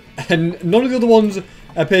 And none of the other ones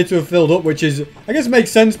appear to have filled up, which is, I guess,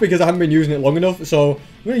 makes sense because I haven't been using it long enough, so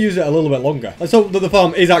I'm going to use it a little bit longer. Let's hope that the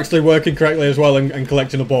farm is actually working correctly as well and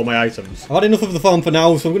collecting up all my items. I've had enough of the farm for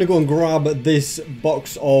now, so I'm going to go and grab this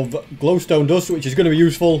box of glowstone dust, which is going to be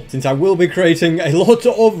useful since I will be creating a lot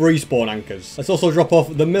of respawn anchors. Let's also drop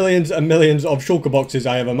off the millions and millions of shulker boxes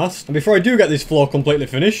I have amassed. And before I do get this floor completely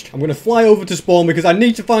finished, I'm going to fly over to spawn because I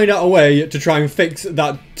need to find out a way to try and fix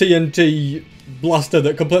that TNT blaster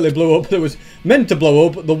that completely blew up, that was meant to blow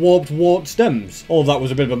up the warped stems. All of that was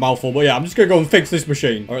a bit of a mouthful, but yeah, I'm just going to go and fix this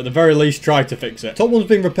machine, or at the very least try to fix it. Top one's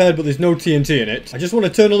been repaired, but there's no TNT in it. I just want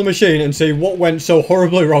to turn on the machine and see what went so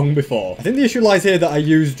horribly wrong before. I think the issue lies here that I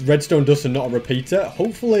used redstone dust and not a repeater.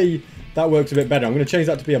 Hopefully that works a bit better. I'm going to change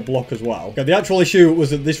that to be a block as well. Okay, the actual issue was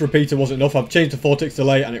that this repeater wasn't enough. I've changed to 4 ticks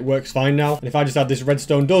delay and it works fine now. And if I just add this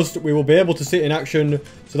redstone dust, we will be able to see it in action.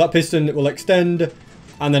 So that piston will extend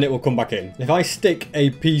and then it will come back in. If I stick a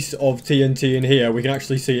piece of TNT in here, we can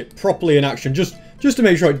actually see it properly in action, just to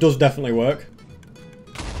make sure it does definitely work.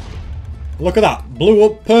 Look at that, blew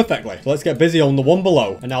up perfectly. So let's get busy on the one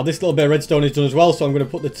below. And now this little bit of redstone is done as well, so I'm going to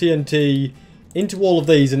put the TNT into all of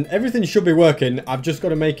these, and everything should be working. I've just got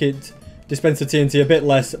to make it dispense the TNT a bit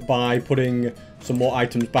less by putting some more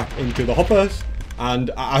items back into the hoppers.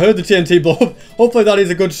 And I heard the TNT blow up. Hopefully that is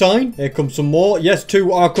a good sign. Here comes some more. Yes,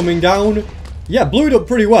 2 are coming down. Yeah, blew it up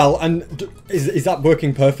pretty well. And is that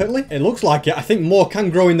working perfectly? It looks like it. I think more can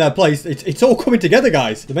grow in their place. It's all coming together,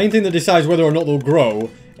 guys. The main thing that decides whether or not they'll grow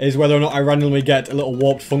is whether or not I randomly get a little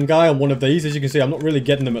warped fungi on one of these. As you can see, I'm not really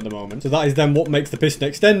getting them at the moment. So that is then what makes the piston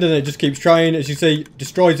extend, and it just keeps trying. As you see,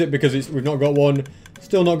 destroys it because we've not got one.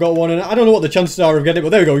 Still not got one, and I don't know what the chances are of getting it, but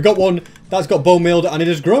there we go. We got one. That's got bone mealed, and it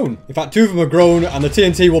has grown. In fact, 2 of them are grown, and the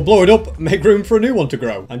TNT will blow it up, make room for a new one to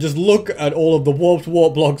grow. And just look at all of the warp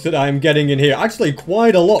blocks that I am getting in here. Actually,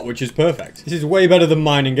 quite a lot, which is perfect. This is way better than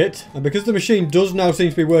mining it. And because the machine does now seem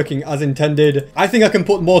to be working as intended, I think I can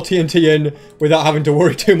put more TNT in without having to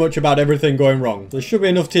worry too much about everything going wrong. There should be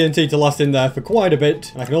enough TNT to last in there for quite a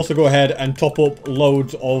bit. And I can also go ahead and top up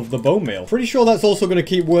loads of the bone meal. Pretty sure that's also going to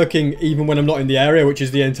keep working even when I'm not in the area, which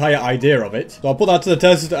is the entire idea of it. So I'll put that to the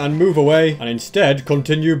test and move away, and instead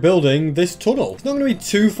continue building this tunnel. It's not going to be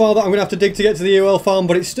too far that I'm going to have to dig to get to the EOL farm,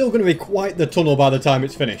 but it's still going to be quite the tunnel by the time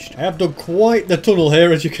it's finished. I have dug quite the tunnel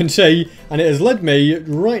here, as you can see, and it has led me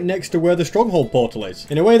right next to where the stronghold portal is.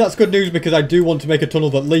 In a way, that's good news because I do want to make a tunnel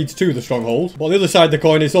that leads to the stronghold. But on the other side of the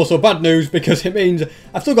coin, it's also bad news because it means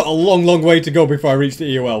I've still got a long way to go before I reach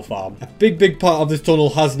the EOL farm. A big part of this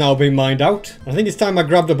tunnel has now been mined out. I think it's time I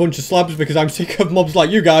grabbed a bunch of slabs because I'm sick of mobs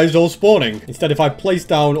like you guys all spawning. Instead, if I place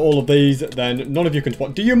down all of these, then none of you can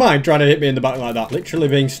spawn. Do you mind trying to hit me in the back like that? Literally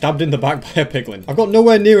being stabbed in the back by a piglin. I've got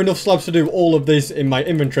nowhere near enough slabs to do all of this in my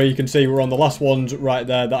inventory. You can see we're on the last ones right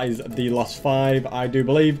there. That is the last 5, I do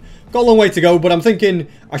believe. Got a long way to go, but I'm thinking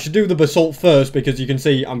I should do the basalt first because you can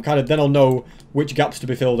see I'm then I'll know which gaps to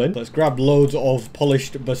be filled in. Let's grab loads of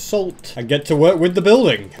polished basalt and get to work with the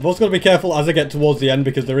building. I've also got to be careful as I get towards the end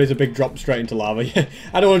because there is a big drop straight into lava.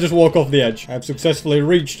 I don't want to just walk off the edge. I have successfully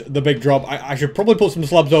reached the big drop. I should probably put some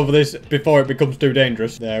slabs over this before it becomes too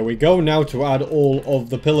dangerous. There we go. Now to add all of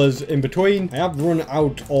the pillars in between. I have run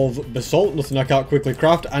out of basalt, nothing I can't quickly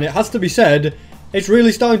craft, and it has to be said, it's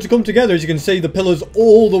really starting to come together. As you can see, the pillars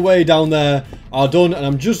all the way down there are done, and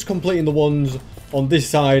I'm just completing the ones on this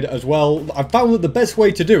side as well. I found that the best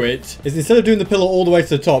way to do it is instead of doing the pillar all the way to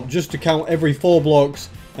the top, just to count every 4 blocks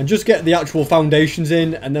and just get the actual foundations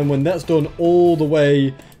in, and then when that's done all the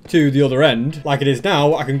way to the other end, like it is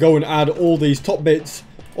now, I can go and add all these top bits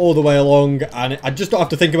all the way along, and I just don't have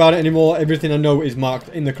to think about it anymore. Everything I know is marked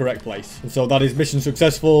in the correct place. And so that is mission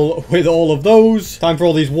successful with all of those. Time for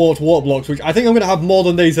all these warped blocks, which I think I'm going to have more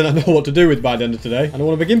than these than I know what to do with by the end of today. And I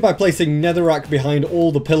want to begin by placing netherrack behind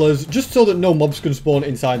all the pillars, just so that no mobs can spawn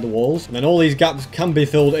inside the walls. And then all these gaps can be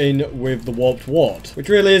filled in with the warped wart, which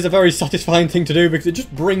really is a very satisfying thing to do because it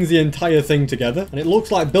just brings the entire thing together. And it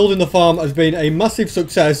looks like building the farm has been a massive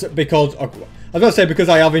success because, I was going to say because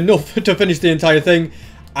I have enough to finish the entire thing.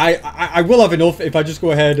 I will have enough if I just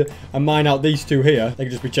go ahead and mine out these 2 here. They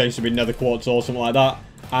can just be changed to be nether quartz or something like that.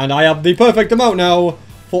 And I have the perfect amount now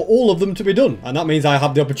for all of them to be done. And that means I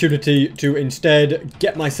have the opportunity to instead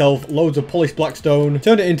get myself loads of polished blackstone,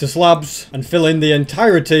 turn it into slabs, and fill in the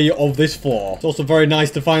entirety of this floor. It's also very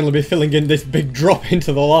nice to finally be filling in this big drop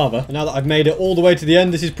into the lava. And now that I've made it all the way to the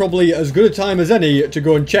end, this is probably as good a time as any to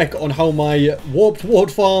go and check on how my warped wart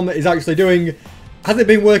farm is actually doing. Has it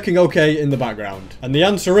been working okay in the background? And the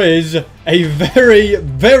answer is a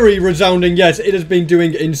very resounding yes. It has been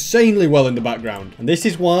doing insanely well in the background. And this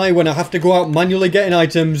is why when I have to go out manually getting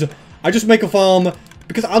items, I just make a farm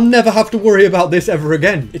because I'll never have to worry about this ever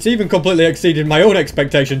again. It's even completely exceeded my own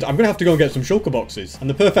expectations. I'm going to have to go and get some shulker boxes. And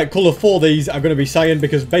the perfect colour for these are going to be cyan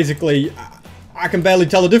because basically I can barely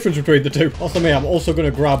tell the difference between the two. Also me, I'm also going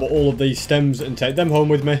to grab all of these stems and take them home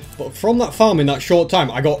with me. But from that farm in that short time,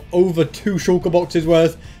 I got over 2 shulker boxes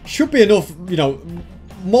worth. Should be enough, you know,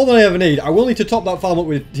 more than I ever need. I will need to top that farm up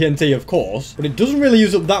with TNT, of course, but it doesn't really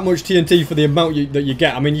use up that much TNT for the amount that you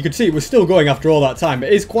get. I mean, you can see it was still going after all that time.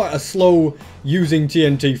 It is quite a slow using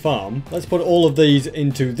TNT farm. Let's put all of these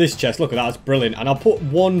into this chest. Look at that, that's brilliant. And I'll put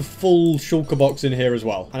one full shulker box in here as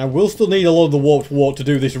well. And I will still need a lot of the warped wart to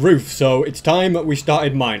do this roof, so it's time we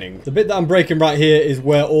started mining. The bit that I'm breaking right here is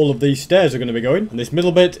where all of these stairs are going to be going, and this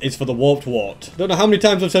middle bit is for the warped wart. Don't know how many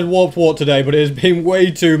times I've said warped wart today, but it has been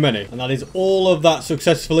way too many. And that is all of that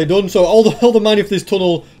successfully done. So all the mining for this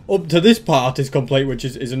tunnel up to this part is complete, which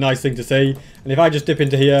is a nice thing to see. And if I just dip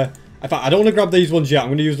into here, in fact, I don't want to grab these ones yet. I'm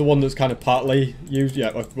going to use the one that's kind of partly used.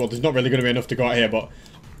 Yeah, well, there's not really going to be enough to go out here, but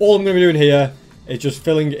all I'm going to be doing here is just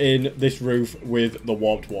filling in this roof with the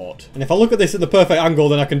warped wart. And if I look at this at the perfect angle,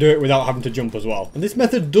 then I can do it without having to jump as well. And this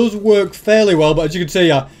method does work fairly well, but as you can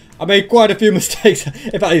see, I made quite a few mistakes.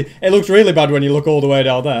 In fact, it looks really bad when you look all the way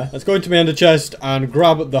down there. Let's go into my ender chest and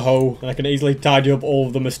grab the hoe, and I can easily tidy up all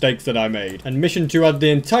of the mistakes that I made. And mission to add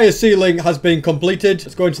the entire ceiling has been completed.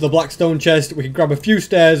 Let's go into the blackstone chest. We can grab a few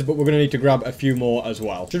stairs, but we're going to need to grab a few more as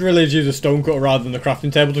well. Should really use a stone cutter rather than the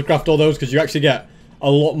crafting table to craft all those, because you actually get a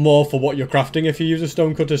lot more for what you're crafting if you use a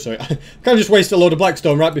stone cutter, so I can't just waste a load of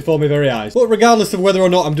blackstone right before my very eyes. But regardless of whether or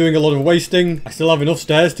not I'm doing a lot of wasting, I still have enough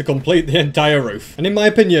stairs to complete the entire roof. And in my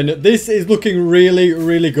opinion, this is looking really,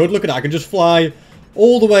 really good. Look at that, I can just fly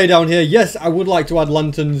all the way down here. Yes, I would like to add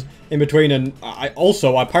lanterns in between, and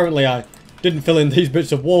apparently I didn't fill in these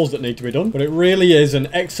bits of walls that need to be done, but it really is an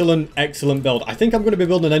excellent, excellent build. I think I'm going to be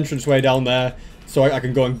building an entranceway down there, so I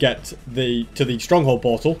can go and get to the stronghold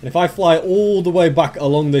portal. And if I fly all the way back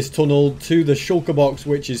along this tunnel to the shulker box,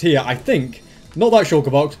 which is here, I think, not that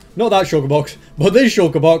shulker box, but this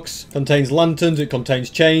shulker box contains lanterns, it contains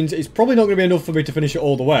chains. It's probably not going to be enough for me to finish it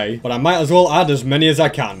all the way, but I might as well add as many as I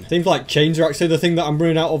can. Seems like chains are actually the thing that I'm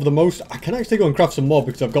running out of the most. I can actually go and craft some more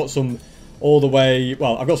because I've got some all the way,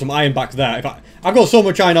 well, I've got some iron back there. In fact, I've got so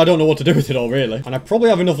much iron I don't know what to do with it all, really. And I probably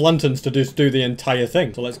have enough lanterns to just do the entire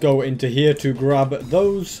thing. So let's go into here to grab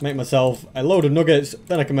those, make myself a load of nuggets,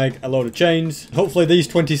 then I can make a load of chains. Hopefully these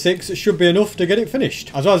 26 should be enough to get it finished.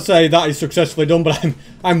 As I was say, that is successfully done, but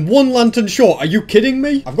I'm one lantern short. Are you kidding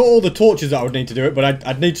me? I've got all the torches that I would need to do it, but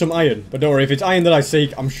I'd need some iron. But don't worry, if it's iron that I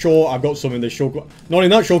seek, I'm sure I've got some in this shulker. Not in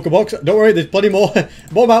that shulker box. Don't worry, there's plenty more.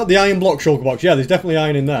 What about the iron block shulker box? Yeah, there's definitely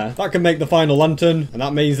iron in there. That can make the final lantern. And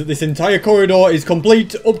that means that this entire corridor is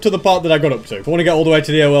complete up to the part that I got up to. If I want to get all the way to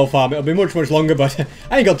the AOL farm, it'll be much, much longer, but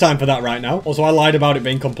I ain't got time for that right now. Also, I lied about it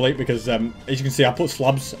being complete because, as you can see, I put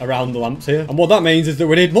slabs around the lamps here. And what that means is that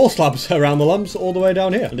we need more slabs around the lamps all the way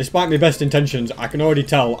down here. And despite my best intentions, I can already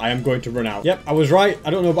tell I am going to run out. Yep, I was right.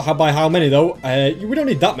 I don't know by how many, though. We don't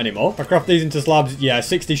need that many more. If I craft these into slabs, yeah,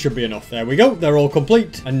 60 should be enough. There we go. They're all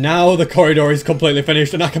complete. And now the corridor is completely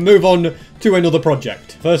finished, and I can move on to another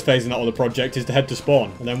project. First phase in that other project is to head to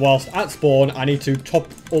spawn. And then whilst at spawn, I need to top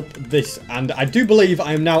up this. And I do believe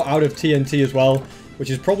I am now out of TNT as well,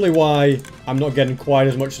 which is probably why I'm not getting quite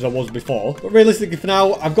as much as I was before. But realistically, for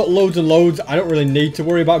now, I've got loads and loads. I don't really need to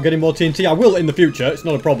worry about getting more TNT. I will in the future. It's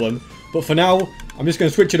not a problem. But for now, I'm just going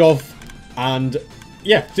to switch it off. And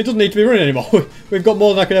yeah, it doesn't need to be running anymore. We've got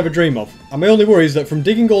more than I could ever dream of. And my only worry is that from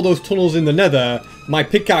digging all those tunnels in the nether, my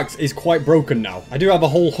pickaxe is quite broken now. I do have a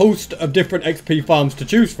whole host of different XP farms to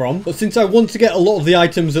choose from, but since I want to get a lot of the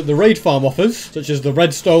items that the raid farm offers, such as the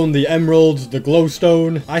redstone, the emeralds, the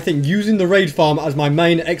glowstone, I think using the raid farm as my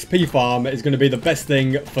main XP farm is going to be the best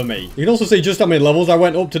thing for me. You can also see just how many levels I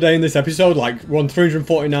went up today in this episode, like we're on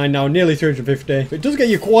 349 now, nearly 350. But it does get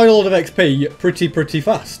you quite a lot of XP pretty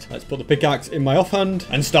fast. Let's put the pickaxe in my offhand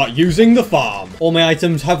and start using the farm. All my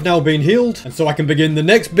items have now been healed, and so I can begin the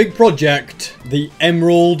next big project, the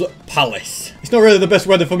Emerald Palace. It's not really the best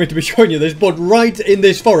weather for me to be showing you this, but right in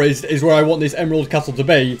this forest is where I want this emerald castle to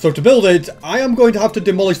be. So to build it, I am going to have to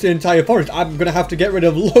demolish the entire forest. I'm going to have to get rid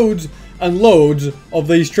of loads and loads of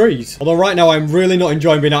these trees. Although right now I'm really not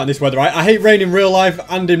enjoying being out in this weather. I hate rain in real life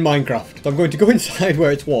and in Minecraft. So I'm going to go inside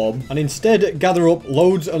where it's warm and instead gather up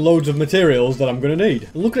loads and loads of materials that I'm going to need.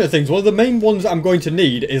 And looking at things, one of the main ones I'm going to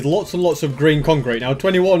need is lots and lots of green concrete. Now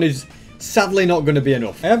 21 is sadly not going to be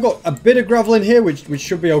enough. I have got a bit of gravel in here, which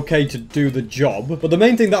should be okay to do the job. But the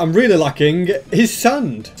main thing that I'm really lacking is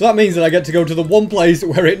sand. So that means that I get to go to the one place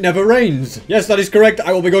where it never rains. Yes, that is correct.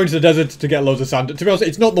 I will be going to the desert to get loads of sand. To be honest,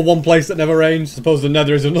 it's not the one place that never rains. I suppose the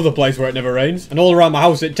nether is another place where it never rains. And all around my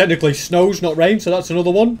house, it technically snows, not rains. So that's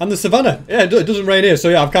another one. And the savannah. Yeah, it doesn't rain here. So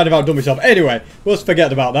yeah, I've kind of outdone myself. Anyway, let's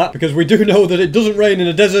forget about that because we do know that it doesn't rain in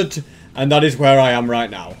a desert and that is where I am right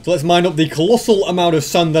now. So let's mine up the colossal amount of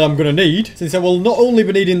sand that I'm going to need, since I will not only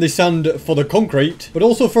be needing the sand for the concrete, but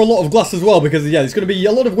also for a lot of glass as well, because yeah, there's going to be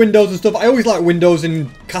a lot of windows and stuff. I always like windows in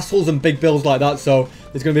castles and big builds like that, so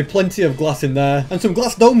there's going to be plenty of glass in there, and some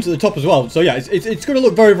glass domes at the top as well. So yeah, it's going to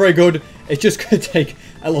look very, very good. It's just going to take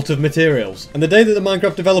a lot of materials. And the day that the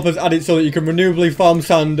Minecraft developers add it so that you can renewably farm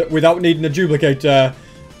sand without needing a duplicator,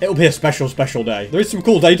 it'll be a special, special day. There is some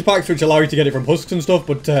cool data packs which allow you to get it from husks and stuff,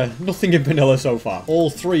 but nothing in vanilla so far. All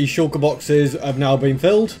 3 shulker boxes have now been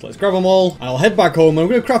filled. Let's grab them all, and I'll head back home. I'm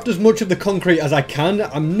going to craft as much of the concrete as I can.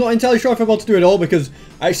 I'm not entirely sure if I'm able to do it all, because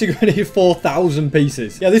I actually going to need 4,000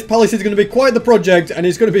 pieces. Yeah, this palace is going to be quite the project, and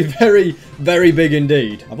it's going to be very, very big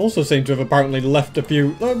indeed. I've also seemed to have apparently left a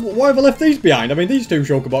few... Why have I left these behind? I mean, these 2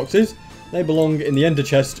 shulker boxes, they belong in the ender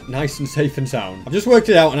chest, nice and safe and sound. I've just worked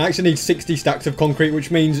it out, and I actually need 60 stacks of concrete, which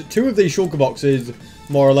means 2 of these shulker boxes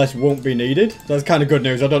more or less won't be needed. So that's kind of good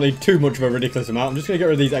news. I don't need too much of a ridiculous amount. I'm just going to get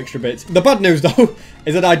rid of these extra bits. The bad news, though,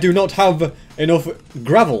 is that I do not have enough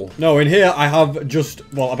gravel. No, in here I have just,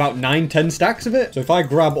 well, about 9-10 stacks of it. So if I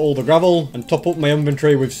grab all the gravel and top up my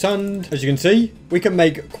inventory with sand, as you can see, we can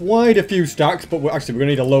make quite a few stacks, but we're going to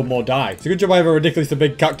need a load more dye. It's a good job I have a ridiculously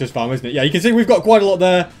big cactus farm, isn't it? Yeah, you can see we've got quite a lot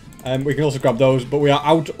there. We can also grab those, but we are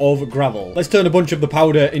out of gravel. Let's turn a bunch of the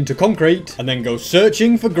powder into concrete and then go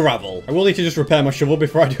searching for gravel. I will need to just repair my shovel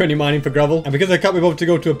before I do any mining for gravel. And because I can't be bothered to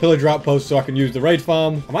go to a pillager outpost so I can use the raid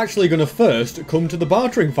farm, I'm actually going to first come to the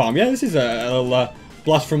bartering farm. Yeah, this is a little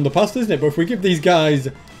blast from the past, isn't it? But if we give these guys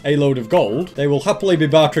a load of gold, they will happily be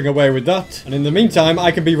bartering away with that. And in the meantime,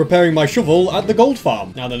 I can be repairing my shovel at the gold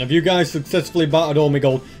farm. Now then, have you guys successfully bartered all my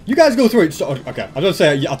gold? You guys go through it. So, okay, I don't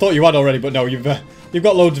say I thought you had already, but no, you've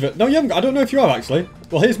got loads of it. No, you haven't. I don't know if you have, actually.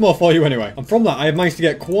 Well, here's more for you anyway. And from that, I have managed to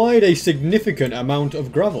get quite a significant amount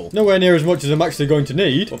of gravel. Nowhere near as much as I'm actually going to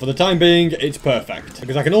need, but for the time being, it's perfect.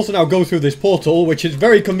 Because I can also now go through this portal, which is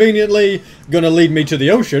very conveniently going to lead me to the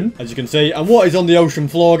ocean, as you can see. And what is on the ocean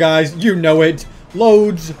floor, guys? You know it.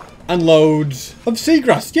 Loads and loads of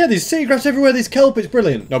seagrass. Yeah, there's seagrass everywhere. There's kelp. It's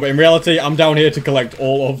brilliant. No, but in reality, I'm down here to collect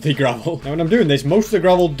all of the gravel. Now, when I'm doing this, most of the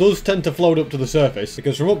gravel does tend to float up to the surface,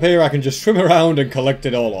 because from up here, I can just swim around and collect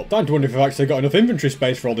it all up. Starting to wonder if I've actually got enough inventory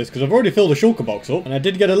space for all this, because I've already filled a shulker box up, and I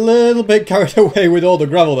did get a little bit carried away with all the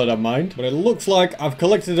gravel that I've mined, but it looks like I've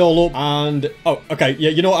collected it all up, and... oh, okay,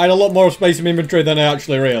 yeah, you know what? I had a lot more space in my inventory than I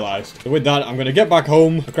actually realised. So with that, I'm going to get back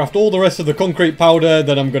home, craft all the rest of the concrete powder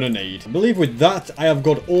that I'm going to need. I believe with that, I have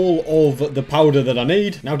got all of the powder that I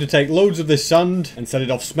need. Now to take loads of this sand and set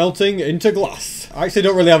it off smelting into glass. I actually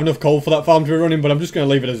don't really have enough coal for that farm to be running, but I'm just going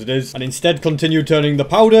to leave it as it is and instead continue turning the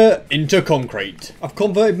powder into concrete. I've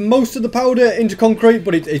converted most of the powder into concrete,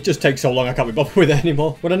 but it just takes so long I can't be bothered with it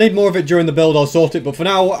anymore. When I need more of it during the build, I'll sort it, but for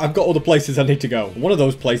now, I've got all the places I need to go. One of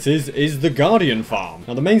those places is the Guardian Farm.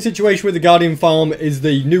 Now the main situation with the Guardian Farm is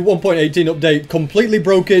the new 1.18 update completely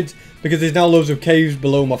broke it, because there's now loads of caves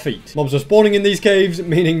below my feet. Mobs are spawning in these caves,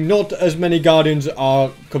 meaning not as many guardians are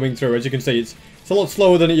coming through. As you can see, it's a lot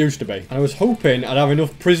slower than it used to be. And I was hoping I'd have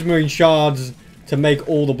enough prismarine shards to make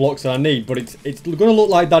all the blocks that I need, but it's going to look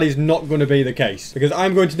like that is not going to be the case, because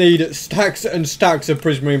I'm going to need stacks and stacks of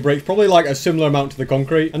prismarine bricks, probably like a similar amount to the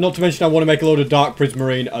concrete, and not to mention I want to make a load of dark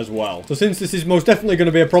prismarine as well. So since this is most definitely going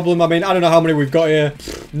to be a problem, I mean, I don't know how many we've got here,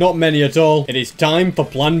 not many at all, it is time for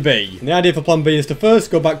plan B. And the idea for plan B is to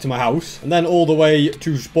first go back to my house, and then all the way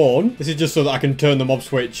to spawn. This is just so that I can turn the mob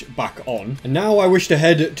switch back on. And now I wish to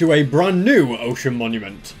head to a brand new ocean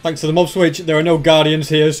monument. Thanks to the mob switch, there are no guardians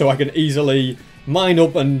here, so I can easily mine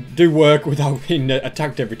up and do work without being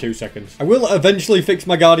attacked every 2 seconds. I will eventually fix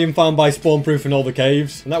my guardian farm by spawn proofing all the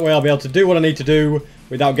caves, and that way I'll be able to do what I need to do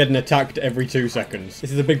without getting attacked every 2 seconds.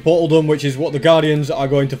 This is a big portal done, which is what the guardians are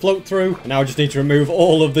going to float through. And now I just need to remove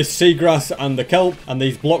all of this seagrass and the kelp and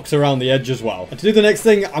these blocks around the edge as well. And to do the next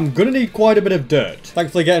thing, I'm going to need quite a bit of dirt.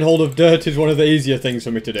 Thankfully, getting hold of dirt is one of the easier things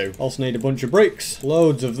for me to do. Also need a bunch of bricks,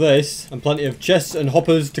 loads of this, and plenty of chests and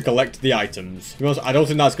hoppers to collect the items. To be honest, I don't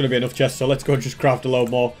think that's going to be enough chests, so let's go and just craft a load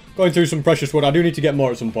more. Going through some precious wood. I do need to get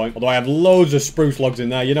more at some point, although I have loads of spruce logs in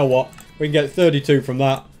there. You know what? We can get 32 from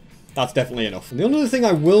that. That's definitely enough. And the only other thing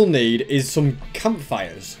I will need is some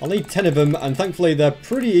campfires. I'll need 10 of them, and thankfully they're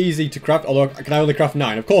pretty easy to craft, although can I only craft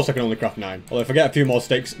 9? Of course I can only craft 9. Although if I get a few more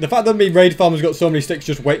sticks. The fact that me raid farm has got so many sticks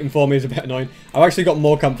just waiting for me is a bit annoying. I've actually got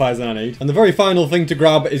more campfires than I need. And the very final thing to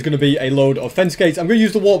grab is going to be a load of fence gates. I'm going to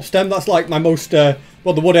use the warp stem. That's like my most, well,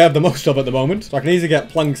 the wood I have the most of at the moment. So I can easily get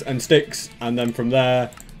planks and sticks, and then from there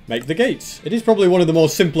make the gates. It is probably one of the more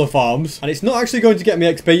simpler farms, and it's not actually going to get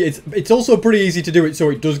me XP. It's also pretty easy to do it, so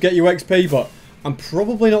it does get you XP, but I'm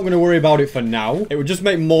probably not going to worry about it for now. It would just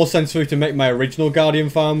make more sense for me to make my original Guardian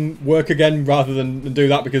farm work again rather than do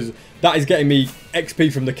that, because that is getting me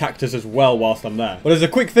XP from the cactus as well whilst I'm there. But as a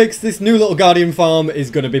quick fix, this new little Guardian farm is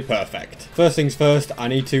going to be perfect. First things first, I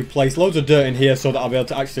need to place loads of dirt in here so that I'll be able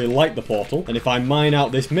to actually light the portal. And if I mine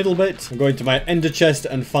out this middle bit, I'm going to my ender chest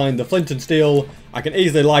and find the flint and steel. I can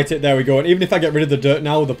easily light it. There we go. And even if I get rid of the dirt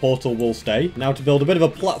now, the portal will stay. Now to build a bit of a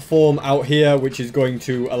platform out here, which is going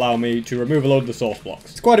to allow me to remove a load of the source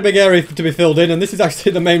blocks. It's quite a big area to be filled in, and this is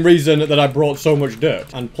actually the main reason that I brought so much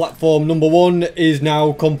dirt. And platform number 1 is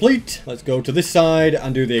now complete. Let's go to this side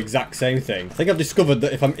and do the exact same thing. I think I've discovered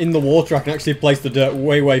that if I'm in the water, I can actually place the dirt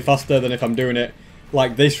way faster than if I'm doing it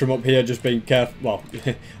like this from up here, just being careful. Well,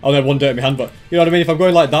 I only have one dirt in my hand, but you know what I mean? If I'm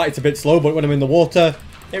going like that, it's a bit slow, but when I'm in the water,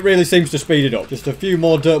 it really seems to speed it up. Just a few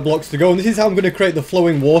more dirt blocks to go, and this is how I'm going to create the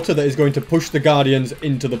flowing water that is going to push the Guardians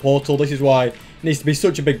into the portal. This is why it needs to be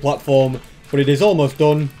such a big platform, but it is almost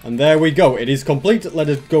done, and there we go. It is complete. Let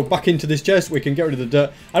us go back into this chest. We can get rid of the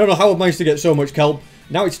dirt. I don't know how I've managed to get so much kelp.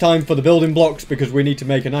 Now it's time for the building blocks, because we need to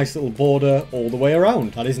make a nice little border all the way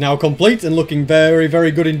around. That is now complete and looking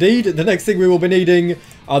very good indeed. The next thing we will be needing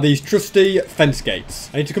are these trusty fence gates.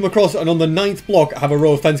 I need to come across, and on the 9th block I have a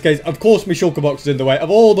row of fence gates. Of course my shulker box is in the way. Of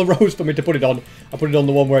all the rows for me to put it on, I put it on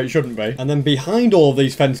the one where it shouldn't be. And then behind all of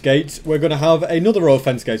these fence gates, we're going to have another row of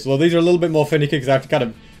fence gates. Although these are a little bit more finicky because I have to kind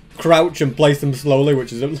of crouch and place them slowly,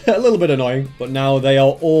 which is a little bit annoying. But now they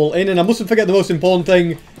are all in, and I mustn't forget the most important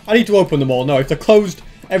thing. I need to open them all. No, if they're closed,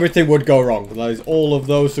 everything would go wrong. That is all of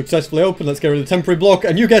those successfully open. Let's get rid of the temporary block,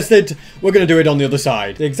 and you guessed it, we're going to do it on the other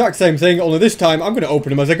side. The exact same thing, only this time I'm going to open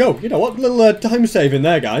them as I go. You know what? Little time saving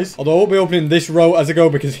there, guys. Although I won't be opening this row as I go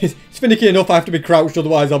because it's finicky enough. I have to be crouched,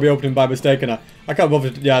 otherwise I'll be opening by mistake, and I can't bother.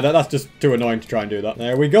 Yeah, that's just too annoying to try and do that.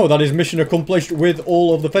 There we go. That is mission accomplished with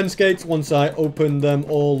all of the fence gates once I open them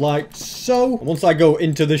all like so. And once I go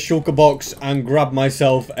into this shulker box and grab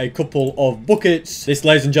myself a couple of buckets, this,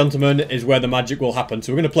 ladies and gentlemen, is where the magic will happen.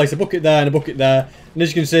 So we're going to place a bucket there and a bucket there. And as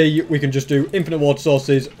you can see, we can just do infinite water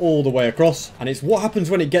sources all the way across. And it's what happens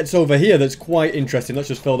when it gets over here that's quite interesting. Let's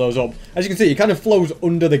just fill those up. As you can see, it kind of flows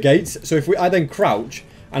under the gates. So if I then crouch,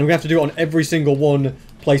 and we have to do it on every single one,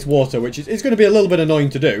 place water, which is going to be a little bit annoying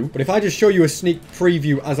to do. But if I just show you a sneak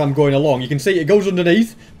preview as I'm going along, you can see it goes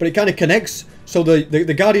underneath, but it kind of connects. So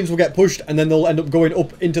the Guardians will get pushed, and then they'll end up going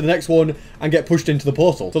up into the next one and get pushed into the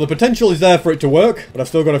portal. So the potential is there for it to work, but I've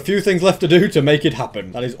still got a few things left to do to make it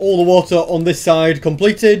happen. That is all the water on this side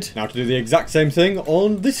completed. Now to do the exact same thing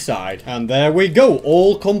on this side. And there we go,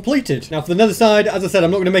 all completed. Now for the nether side, as I said,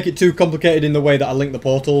 I'm not going to make it too complicated in the way that I link the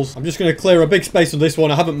portals. I'm just going to clear a big space on this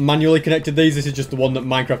one. I haven't manually connected these. This is just the one that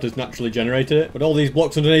Minecraft has naturally generated it. But all these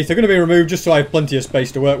blocks underneath are going to be removed just so I have plenty of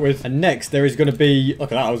space to work with. And next there is going to be,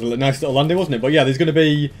 look at that, that was a nice little landing, wasn't it? But yeah, there's going to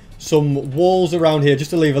be some walls around here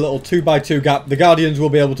just to leave a little 2x2 gap. The Guardians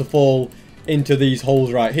will be able to fall into these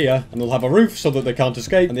holes right here, and they'll have a roof so that they can't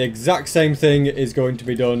escape. And the exact same thing is going to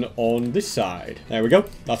be done on this side. There we go.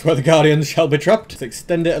 That's where the Guardians shall be trapped. Let's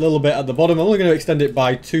extend it a little bit at the bottom. I'm only going to extend it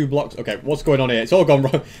by 2 blocks. Okay, what's going on here? It's all gone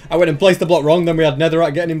wrong. I went and placed the block wrong, then we had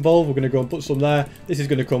netherite getting involved. We're going to go and put some there. This is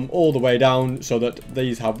going to come all the way down so that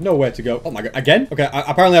these have nowhere to go. Oh my god, again? Okay,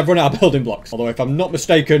 apparently I've run out of building blocks. Although if I'm not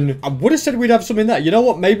mistaken, I would have said we'd have some in there. You know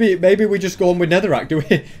what? Maybe we just go on with netherite. Do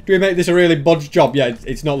we make this a really bodged job? Yeah,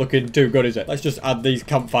 it's not looking too good, is it? Let's just add these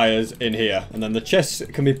campfires in here, and then the chests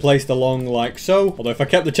can be placed along like so. Although if I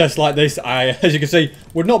kept the chests like this, I, as you can see,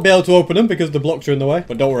 would not be able to open them because the blocks are in the way.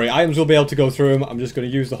 But don't worry, items will be able to go through them. I'm just going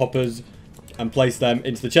to use the hoppers and place them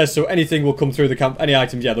into the chest, so anything will come through the camp. Any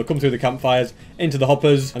items, yeah, they'll come through the campfires into the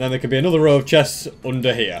hoppers, and then there can be another row of chests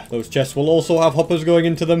under here. Those chests will also have hoppers going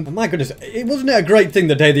into them. And my goodness, wasn't it a great thing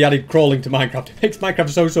the day they added crawling to Minecraft? It makes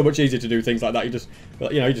Minecraft so much easier to do things like that. You just,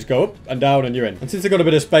 you know, you just go up and down and you're in. And since I've got a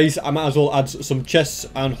bit of space, I might as well add some chests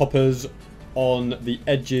and hoppers on the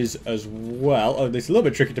edges as well. Oh, it's a little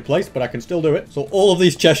bit tricky to place, but I can still do it. So all of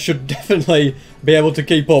these chests should definitely be able to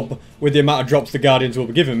keep up with the amount of drops the Guardians will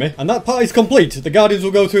be giving me. And that part is complete. The Guardians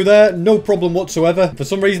will go through there, no problem whatsoever. For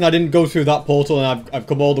some reason, I didn't go through that portal, and I've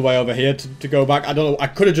come all the way over here to go back. I don't know, I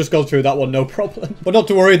could have just gone through that one, no problem. But not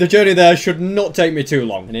to worry, the journey there should not take me too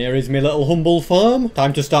long. And here is my little humble farm.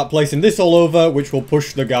 Time to start placing this all over, which will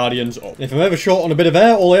push the Guardians up. And if I'm ever short on a bit of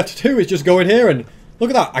air, all I have to do is just go in here and look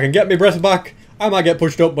at that. I can get my breath back. I might get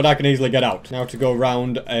pushed up, but I can easily get out. Now to go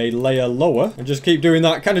around a layer lower and just keep doing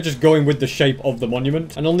that, kind of just going with the shape of the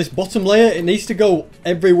monument. And on this bottom layer, it needs to go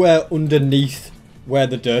everywhere underneath where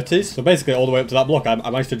the dirt is. So basically all the way up to that block, I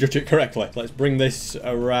managed to judge it correctly. Let's bring this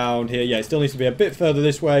around here. Yeah, it still needs to be a bit further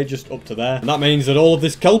this way, just up to there. And that means that all of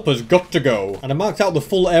this kelp has got to go. And I marked out the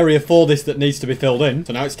full area for this that needs to be filled in.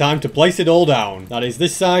 So now it's time to place it all down. That is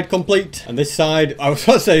this side complete, and this side, I was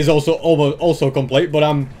going to say, is also complete, but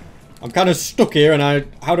I'm kind of stuck here, and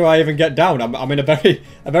how do I even get down? I'm in a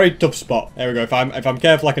very tough spot. There we go. If I'm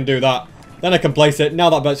careful, I can do that. Then I can place it.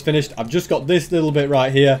 Now that bit's finished, I've just got this little bit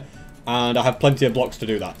right here, and I have plenty of blocks to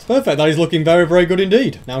do that. Perfect. That is looking very, very good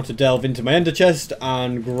indeed. Now to delve into my ender chest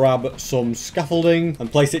and grab some scaffolding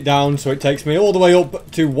and place it down so it takes me all the way up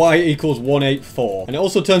to y equals 184. And it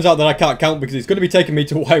also turns out that I can't count because it's going to be taking me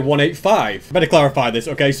to y 185. Better clarify this.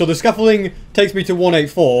 Okay, so the scaffolding takes me to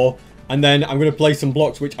 184. And then I'm going to place some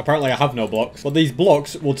blocks, which apparently I have no blocks. But these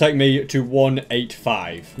blocks will take me to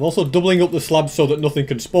 185. I'm also doubling up the slabs so that nothing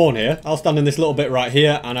can spawn here. I'll stand in this little bit right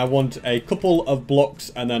here. And I want a couple of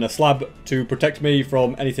blocks and then a slab to protect me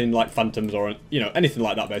from anything like phantoms or, you know, anything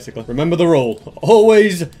like that, basically. Remember the rule.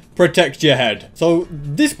 Always protect your head. So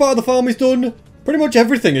this part of the farm is done. Pretty much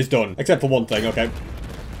everything is done. Except for one thing, okay.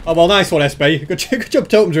 Oh, well, nice one, SB. Good job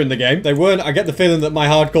totems are in the game. They weren't. I get the feeling that my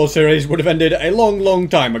hardcore series would have ended a long, long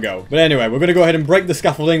time ago. But anyway, we're going to go ahead and break the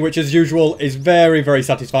scaffolding, which as usual is very, very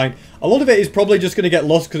satisfying. A lot of it is probably just going to get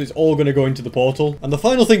lost because it's all going to go into the portal. And the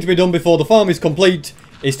final thing to be done before the farm is complete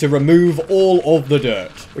is to remove all of the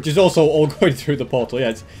dirt, which is also all going through the portal.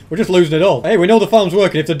 Yeah, we're just losing it all. Hey, we know the farm's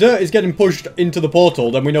working. If the dirt is getting pushed into the portal,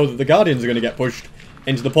 then we know that the Guardians are going to get pushed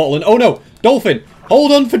into the portal. And oh no, Dolphin,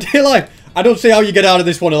 hold on for dear life. I don't see how you get out of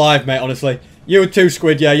this one alive, mate, honestly. You too,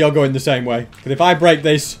 Squid, yeah, you're going the same way. Because if I break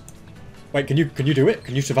this... Wait, can you do it?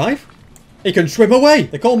 Can you survive? He can swim away!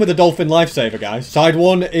 They call me the Dolphin Lifesaver, guys. Side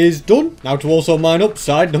 1 is done. Now to also mine up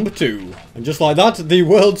side number 2. And just like that, the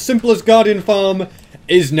world's simplest Guardian farm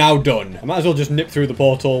is now done. I might as well just nip through the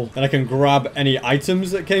portal. Then I can grab any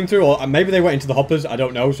items that came through. Or maybe they went into the hoppers, I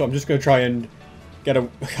don't know. So I'm just going to try and...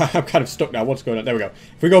 I'm kind of stuck now. What's going on? There we go.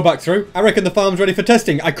 If we go back through, I reckon the farm's ready for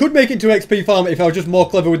testing. I could make it to XP farm if I was just more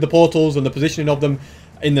clever with the portals and the positioning of them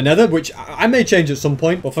in the nether, which I may change at some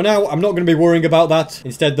point. But for now, I'm not going to be worrying about that.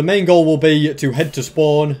 Instead, the main goal will be to head to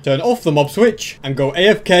spawn, turn off the mob switch, and go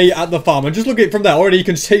AFK at the farm. And just look at it from there. Already you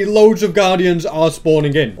can see loads of Guardians are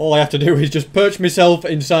spawning in. All I have to do is just perch myself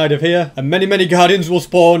inside of here, and many, many Guardians will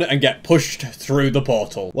spawn and get pushed through the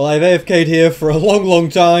portal. Well, I've AFK'd here for a long, long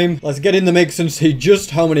time. Let's get in the mix and see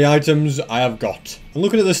just how many items I have got. And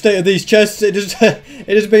looking at the state of these chests, it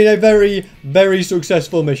has been a very, very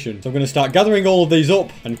successful mission. So I'm going to start gathering all of these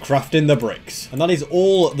up and crafting the bricks. And that is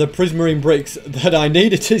all the prismarine bricks that I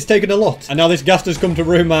need. It's taken a lot. And now this ghast has come to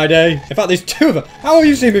ruin my day. In fact, there's 2 of them. How have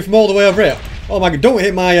you seen me from all the way over here? Oh my god, don't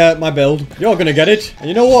hit my my build. You're going to get it. And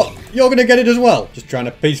you know what? You're going to get it as well. Just trying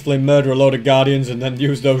to peacefully murder a load of Guardians and then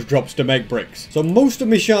use those drops to make bricks. So most of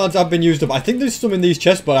my shards have been used up. I think there's some in these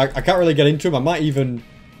chests, but I can't really get into them. I might even...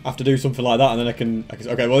 have to do something like that, and then I can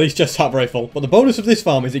okay, well, these chests aren't very full. But the bonus of this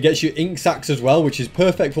farm is it gets you ink sacks as well, which is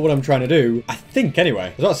perfect for what I'm trying to do. I think, anyway. I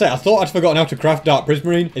was about to say, I thought I'd forgotten how to craft dark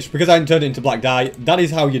prismarine. It's because I hadn't turned it into black dye. That is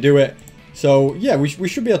how you do it. So, yeah, we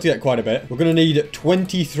should be able to get quite a bit. We're going to need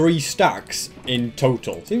 23 stacks in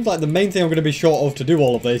total. Seems like the main thing I'm going to be short of to do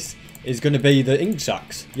all of this is going to be the ink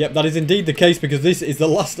sacks. Yep, that is indeed the case, because this is the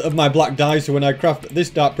last of my black dye. So when I craft this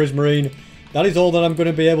dark prismarine, that is all that I'm going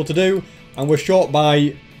to be able to do. And we're short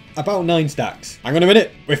by... about 9 stacks. Hang on a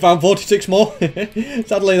minute. We found 46 more.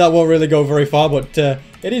 Sadly, that won't really go very far, but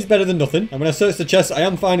it is better than nothing. And when I search the chests, I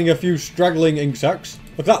am finding a few straggling ink sacks.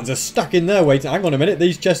 Look at that. There's a stack in there waiting. Hang on a minute.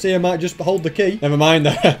 These chests here might just hold the key. Never mind.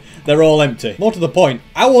 They're all empty. More to the point.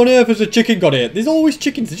 How on earth has a chicken got here? There's always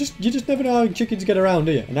chickens. You just never know how chickens get around,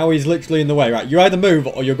 do you? And now he's literally in the way. Right. You either move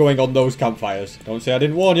or you're going on those campfires. Don't say I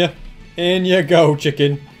didn't warn you. In you go,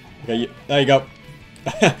 chicken. Okay, there you go.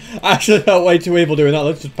 I actually felt way too evil doing that.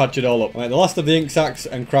 Let's just patch it all up. Right, the last of the ink sacks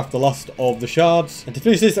and craft the last of the shards. And to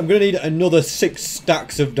finish this, I'm going to need another 6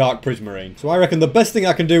 stacks of dark prismarine. So I reckon the best thing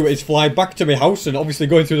I can do is fly back to my house, and obviously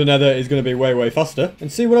going through the nether is going to be way, way faster.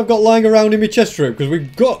 And see what I've got lying around in my chest room, because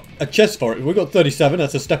we've got a chest for it. We've got 37.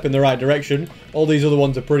 That's a step in the right direction. All these other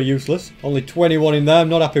ones are pretty useless. Only 21 in there. I'm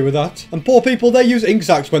not happy with that. And poor people, they use ink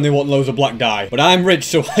sacks when they want loads of black dye. But I'm rich,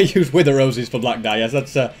 so I use wither roses for black dye. Yes,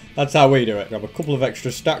 that's how we do it. Grab a couple of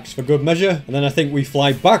extra stacks for good measure. And then I think we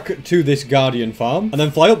fly back to this Guardian farm. And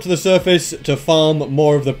then fly up to the surface to farm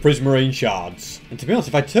more of the prismarine shards. And to be honest,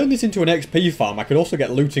 if I turn this into an XP farm, I could also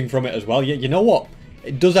get looting from it as well. Yeah, you know what?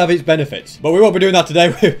 It does have its benefits. But we won't be doing that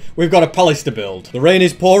today. We've got a palace to build. The rain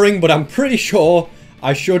is pouring, but I'm pretty sure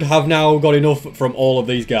I should have now got enough from all of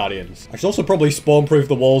these Guardians. I should also probably spawn-proof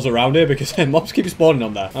the walls around here because mobs keep spawning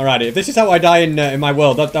on there. Alrighty, if this is how I die in my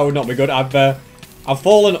world, that would not be good. I've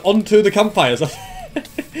fallen onto the campfires.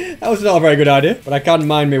 That was not a very good idea, but I can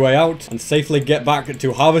mine my way out and safely get back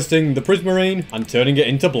to harvesting the prismarine and turning it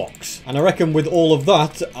into blocks. And I reckon with all of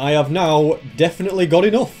that, I have now definitely got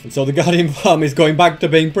enough. And so the Guardian farm is going back to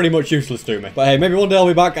being pretty much useless to me. But hey, maybe one day I'll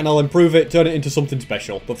be back and I'll improve it, turn it into something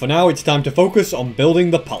special. But for now, it's time to focus on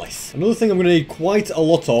building the palace. Another thing I'm going to need quite a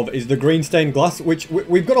lot of is the green stained glass, which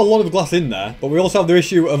we've got a lot of glass in there, but we also have the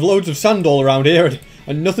issue of loads of sand all around here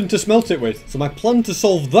and nothing to smelt it with. So my plan to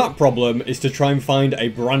solve that problem is to try and find a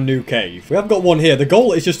brand new cave. We have got one here. The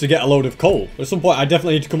goal is just to get a load of coal. But at some point, I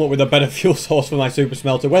definitely need to come up with a better fuel source for my super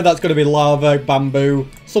smelter. Whether that's going to be lava, bamboo,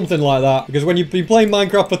 something like that. Because when you've been playing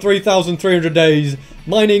Minecraft for 3,300 days,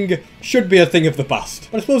 mining should be a thing of the past.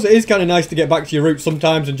 But I suppose it is kind of nice to get back to your roots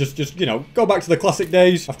sometimes and just you know, go back to the classic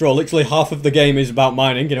days. After all, literally half of the game is about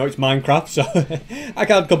mining. You know, it's Minecraft, so I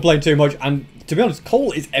can't complain too much. And to be honest,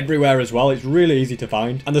 coal is everywhere as well. It's really easy to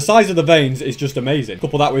find. And the size of the veins is just amazing.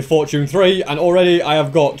 Couple that with Fortune 3, and already I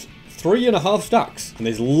have got 3.5 stacks. And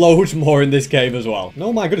there's loads more in this cave as well. And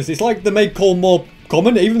oh my goodness, it's like they made coal more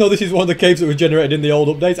common, even though this is one of the caves that was generated in the old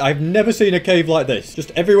updates. I've never seen a cave like this. Just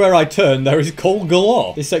everywhere I turn, there is coal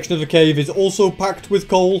galore. This section of the cave is also packed with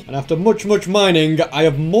coal, and after much mining, I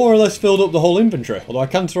have more or less filled up the whole inventory. Although I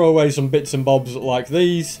can throw away some bits and bobs like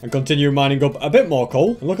these, and continue mining up a bit more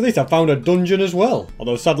coal. And look at this, I found a dungeon as well.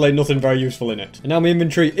 Although sadly, nothing very useful in it. And now my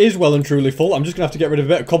inventory is well and truly full. I'm just gonna have to get rid of a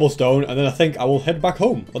bit of cobblestone, and then I think I will head back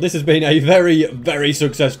home. But this has been a very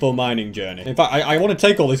successful mining journey. In fact, I want to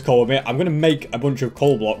take all this coal with me. I'm gonna make a bunch of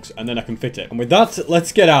coal blocks, and then I can fit it. And with that,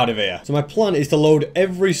 let's get out of here. So my plan is to load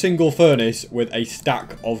every single furnace with a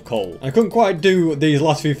stack of coal. I couldn't quite do these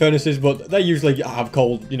last few furnaces, but they usually have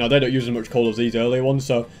coal. You know, they don't use as much coal as these earlier ones,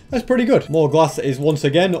 so that's pretty good. More glass is once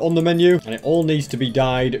again on the menu, and it all needs to be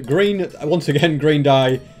dyed green. Once again, green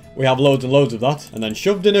dye. We have loads and loads of that, and then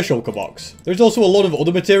shoved in a shulker box. There's also a lot of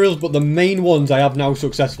other materials, but the main ones I have now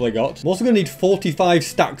successfully got. I'm also going to need 45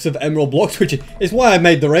 stacks of emerald blocks, which is why I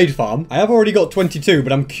made the raid farm. I have already got 22,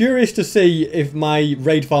 but I'm curious to see if my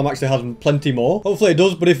raid farm actually has plenty more. Hopefully it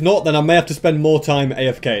does, but if not, then I may have to spend more time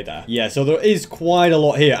AFK there. Yeah, so there is quite a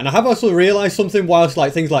lot here, and I have also realized something whilst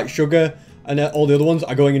like things like sugar and all the other ones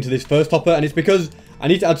are going into this first hopper, and it's because I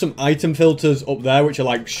need to add some item filters up there, which are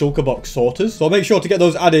like shulker box sorters. So I'll make sure to get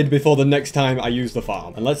those added before the next time I use the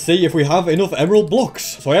farm. And let's see if we have enough emerald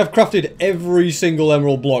blocks. So I have crafted every single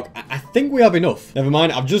emerald block. I think we have enough. Never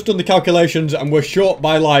mind, I've just done the calculations and we're short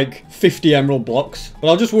by like 50 emerald blocks. But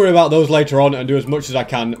I'll just worry about those later on and do as much as I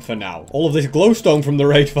can for now. All of this glowstone from the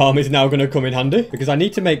raid farm is now going to come in handy, because I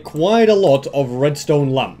need to make quite a lot of redstone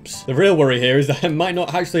lamps. The real worry here is that I might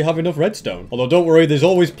not actually have enough redstone. Although don't worry, there's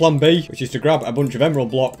always plan B, which is to grab a bunch of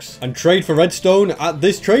emerald blocks and trade for redstone at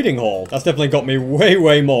this trading hall. That's definitely got me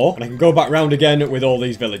way more, and I can go back round again with all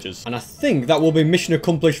these villagers. And I think that will be mission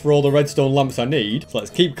accomplished for all the redstone lamps I need. So let's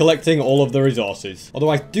keep collecting all of the resources. Although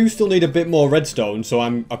I do still need a bit more redstone, so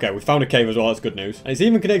okay, we found a cave as well. That's good news. And it's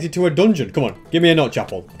even connected to a dungeon. Come on, give me a nut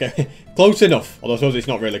chapel. Okay, close enough. Although I suppose it's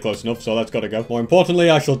not really close enough, so that's got to go. More importantly,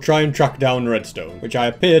 I shall try and track down redstone, which I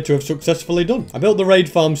appear to have successfully done. I built the raid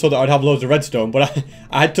farm so that I'd have loads of redstone, but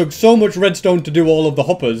I took so much redstone to do all of the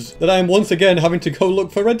hoppers that I am once again having to go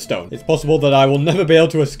look for redstone. It's possible that I will never be able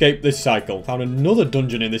to escape this cycle. Found another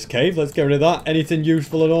dungeon in this cave. Let's get rid of that. Anything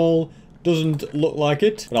useful at all? Doesn't look like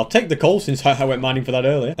it, but I'll take the coal since I went mining for that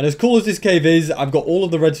earlier. And as cool as this cave is, I've got all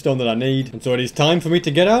of the redstone that I need, and so it is time for me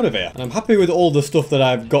to get out of here. And I'm happy with all the stuff that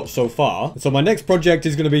I've got so far. And so my next project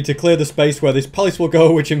is going to be to clear the space where this palace will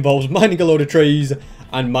go, which involves mining a load of trees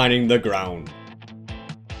and mining the ground.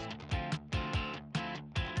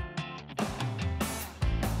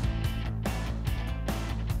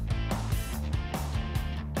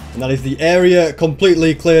 And that is the area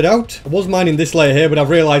completely cleared out. I was mining this layer here, but I've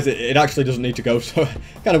realised it actually doesn't need to go, so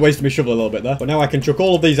kind of wasted my shovel a little bit there. But now I can chuck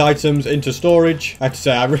all of these items into storage. I have to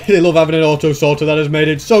say, I really love having an auto sorter. That has made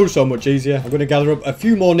it so much easier. I'm going to gather up a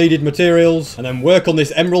few more needed materials, and then work on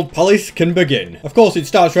this emerald palace can begin. Of course, it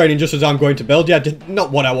starts raining just as I'm going to build. Yeah,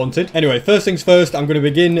 not what I wanted. Anyway, first things first, I'm going to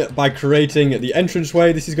begin by creating the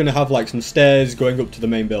entranceway. This is going to have like some stairs going up to the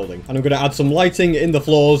main building. And I'm going to add some lighting in the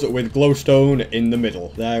floors with glowstone in the middle.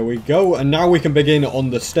 There we go, and now we can begin on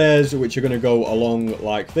the stairs, which are going to go along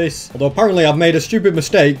like this. Although apparently I've made a stupid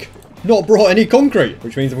mistake, not brought any concrete,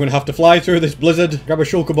 which means I'm going to have to fly through this blizzard, grab a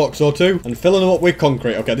shulker box or two, and fill them up with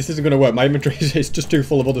concrete. Okay, this isn't going to work. My inventory is just too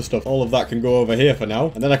full of other stuff. All of that can go over here for now,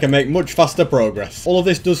 and then I can make much faster progress. All of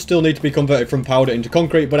this does still need to be converted from powder into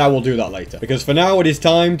concrete, but I will do that later, because for now it is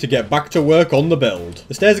time to get back to work on the build.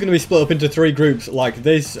 The stairs are going to be split up into 3 groups like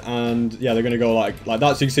this, and yeah, they're going to go like that,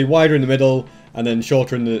 so you can see wider in the middle, and then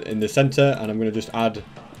shorter in the center, and I'm going to just add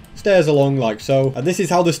stairs along like so. And this is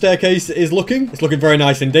how the staircase is looking. It's looking very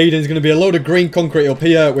nice indeed. And there's going to be a load of green concrete up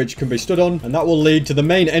here, which can be stood on. And that will lead to the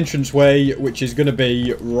main entranceway, which is going to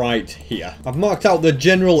be right here. I've marked out the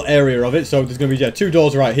general area of it. So there's going to be, yeah, 2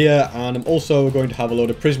 doors right here. And I'm also going to have a load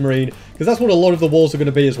of prismarine, because that's what a lot of the walls are going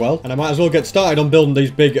to be as well. And I might as well get started on building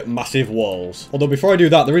these big, massive walls. Although before I do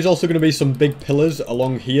that, there is also going to be some big pillars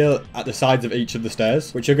along here at the sides of each of the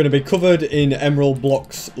stairs, which are going to be covered in emerald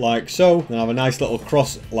blocks like so. And I have a nice little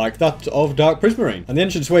cross like that of dark prismarine. And the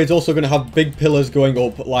entranceway is also going to have big pillars going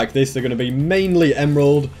up like this. They're going to be mainly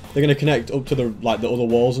emerald. They're going to connect up to the other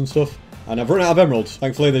walls and stuff. And I've run out of emeralds.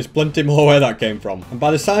 Thankfully, there's plenty more where that came from. And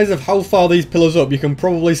by the size of how far these pillars up, you can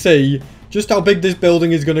probably see just how big this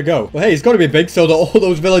building is going to go. Well, hey, it's got to be big so that all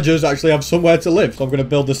those villagers actually have somewhere to live. So I'm going to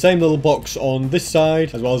build the same little box on this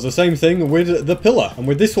side, as well as the same thing with the pillar. And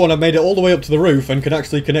with this one, I've made it all the way up to the roof and can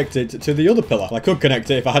actually connect it to the other pillar. Well, I could connect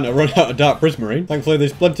it if I hadn't run out of dark prismarine. Thankfully,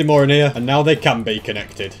 there's plenty more in here, and now they can be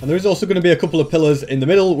connected. And there is also going to be a couple of pillars in the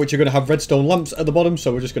middle, which are going to have redstone lamps at the bottom.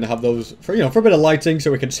 So we're just going to have those for, for a bit of lighting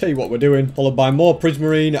so we can see what we're doing, followed by more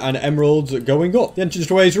prismarine and emeralds going up. The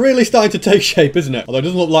entranceway is really starting to take shape, isn't it? Although it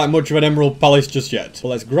doesn't look like much of an emerald palace just yet. So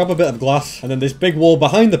let's grab a bit of glass, and then this big wall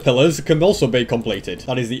behind the pillars can also be completed.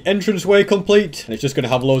 That is the entranceway complete, and it's just going to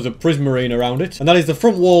have loads of prismarine around it. And that is the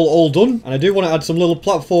front wall all done. And I do want to add some little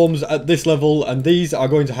platforms at this level, and these are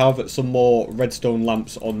going to have some more redstone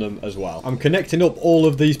lamps on them as well. I'm connecting up all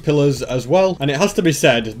of these pillars as well, and it has to be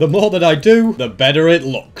said, the more that I do, the better it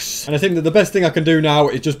looks. And I think that the best thing I can do now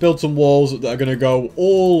is just build some walls that are going to go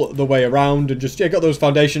all the way around, and just, yeah, got those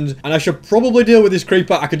foundations. And I should probably deal with this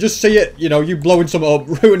creeper. I can just see it, you blowing some up,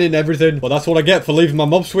 ruining everything. But that's what I get for leaving my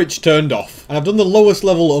mob switch turned off. And I've done the lowest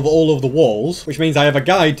level of all of the walls, which means I have a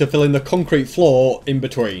guide to fill in the concrete floor in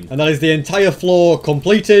between. And that is the entire floor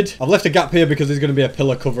completed. I've left a gap here because there's going to be a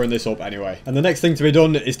pillar covering this up anyway. And the next thing to be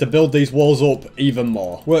done is to build these walls up even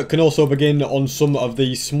more. Work can also begin on some of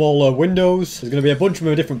the smaller windows. There's going to be a bunch of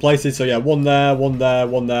them in different places. So yeah, one there, one there,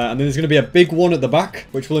 one there. And then there's going to be a big one at the back,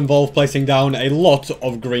 which will involve placing down a lot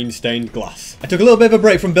of green stained glass. I took a little bit of a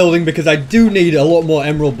break from building because I do need a lot more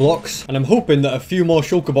emerald blocks, and I'm hoping that a few more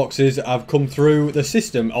shulker boxes have come through the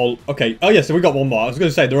system. Oh, okay. Oh yeah, so we got one more. I was going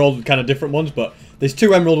to say they're all kind of different ones, but there's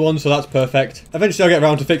 2 emerald ones, so that's perfect. Eventually I'll get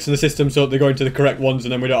around to fixing the system so that they go into the correct ones,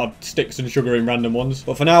 and then we don't have sticks and sugar in random ones.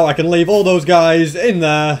 But for now, I can leave all those guys in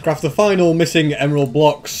there, craft the final missing emerald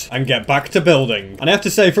blocks, and get back to building. And I have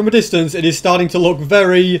to say, from a distance, it is starting to look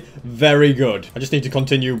very, very good. I just need to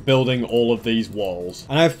continue building all of these walls.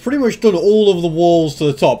 And I've pretty much done all of the walls to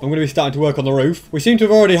the top. I'm going to be starting to work on the roof. We seem to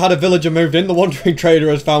have already had a villager moved in. The wandering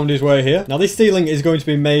trader has found his way here. Now, this ceiling is going to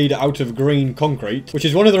be made out of green concrete, which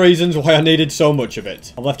is one of the reasons why I needed so much of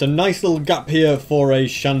it. I've left a nice little gap here for a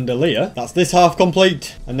chandelier. That's this half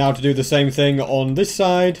complete. And now to do the same thing on this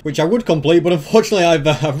side, which I would complete, but unfortunately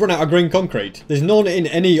I've run out of green concrete. There's none in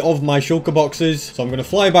any of my shulker boxes, so I'm going to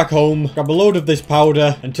fly back home, grab a load of this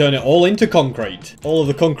powder, and turn it all into concrete. All of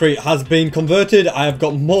the concrete has been converted. I have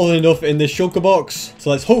got more than enough in this shulker box, so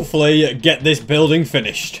let's hopefully get this building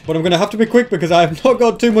finished. But I'm going to have to be quick because I have not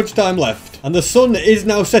got too much time left. And the sun is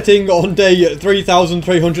now setting on day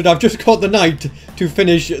 3,300. I've just got the night to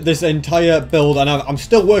finish this entire build, and I'm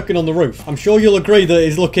still working on the roof. I'm sure you'll agree that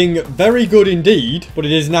it's looking very good indeed, but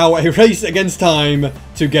it is now a race against time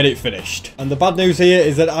to get it finished. And the bad news here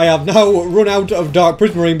is that I have now run out of dark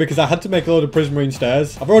prismarine because I had to make a load of prismarine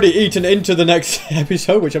stairs. I've already eaten into the next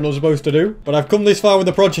episode, which I'm not supposed to do, but I've come this far with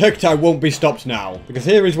the project. I won't be stopped now, because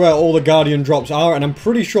here is where all the guardian drops are, and I'm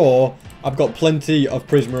pretty sure I've got plenty of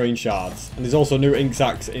prismarine shards. And there's also new ink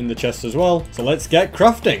sacks in the chest as well. So let's get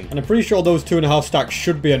crafting. And I'm pretty sure those 2.5 stacks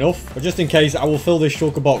should be enough. But just in case, I will fill this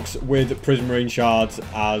shulker box with prismarine shards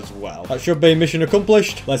as well. That should be mission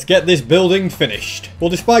accomplished. Let's get this building finished.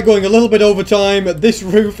 Well, despite going a little bit over time, this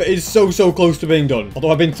roof is so close to being done.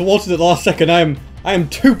 Although I've been thwarted at the last second, I am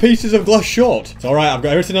 2 pieces of glass short. It's alright, I've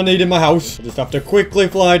got everything I need in my house. I just have to quickly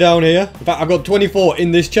fly down here. In fact, I've got 24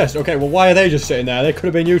 in this chest. Okay, well, why are they just sitting there? They could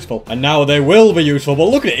have been useful. And now they will be useful. But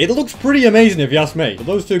look at it. It looks pretty amazing if you ask me. But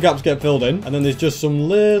those 2 gaps get filled in. And then there's just some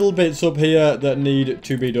little bits up here that need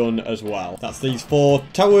to be done as well. That's these 4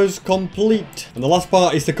 towers complete. And the last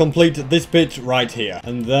part is to complete this bit right here.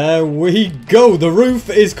 And there we go. The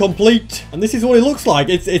roof is complete. And this is what it looks like.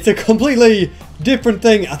 It's a completely different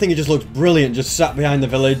thing. I think it just looks brilliant, just sat behind the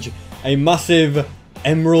village. A massive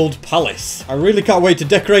Emerald Palace. I really can't wait to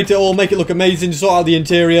decorate it all, make it look amazing, sort out the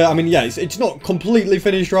interior. I mean, yeah, it's not completely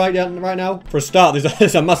finished right now. For a start,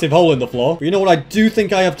 there's a massive hole in the floor. But you know what I do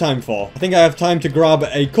think I have time for? I think I have time to grab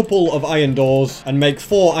a couple of iron doors and make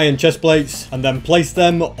 4 iron chest plates and then place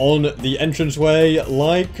them on the entranceway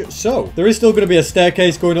like so. There is still going to be a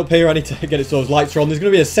staircase going up here. I need to get it so those lights are on. There's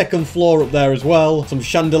going to be a second floor up there as well. Some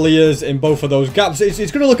chandeliers in both of those gaps.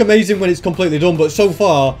 It's going to look amazing when it's completely done, but so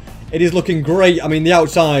far, it is looking great. I mean, the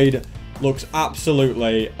outside looks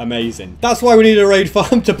absolutely amazing. That's why we need a raid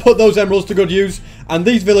farm to put those emeralds to good use. And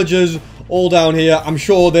these villagers all down here, I'm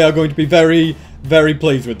sure they are going to be very, very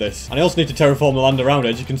pleased with this. And I also need to terraform the land around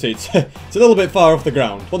it. As you can see, it's a little bit far off the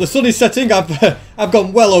ground. But the sun is setting. I've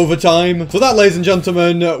gone well over time. So that, ladies and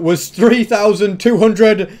gentlemen, was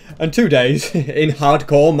 3,202 days in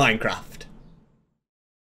hardcore Minecraft.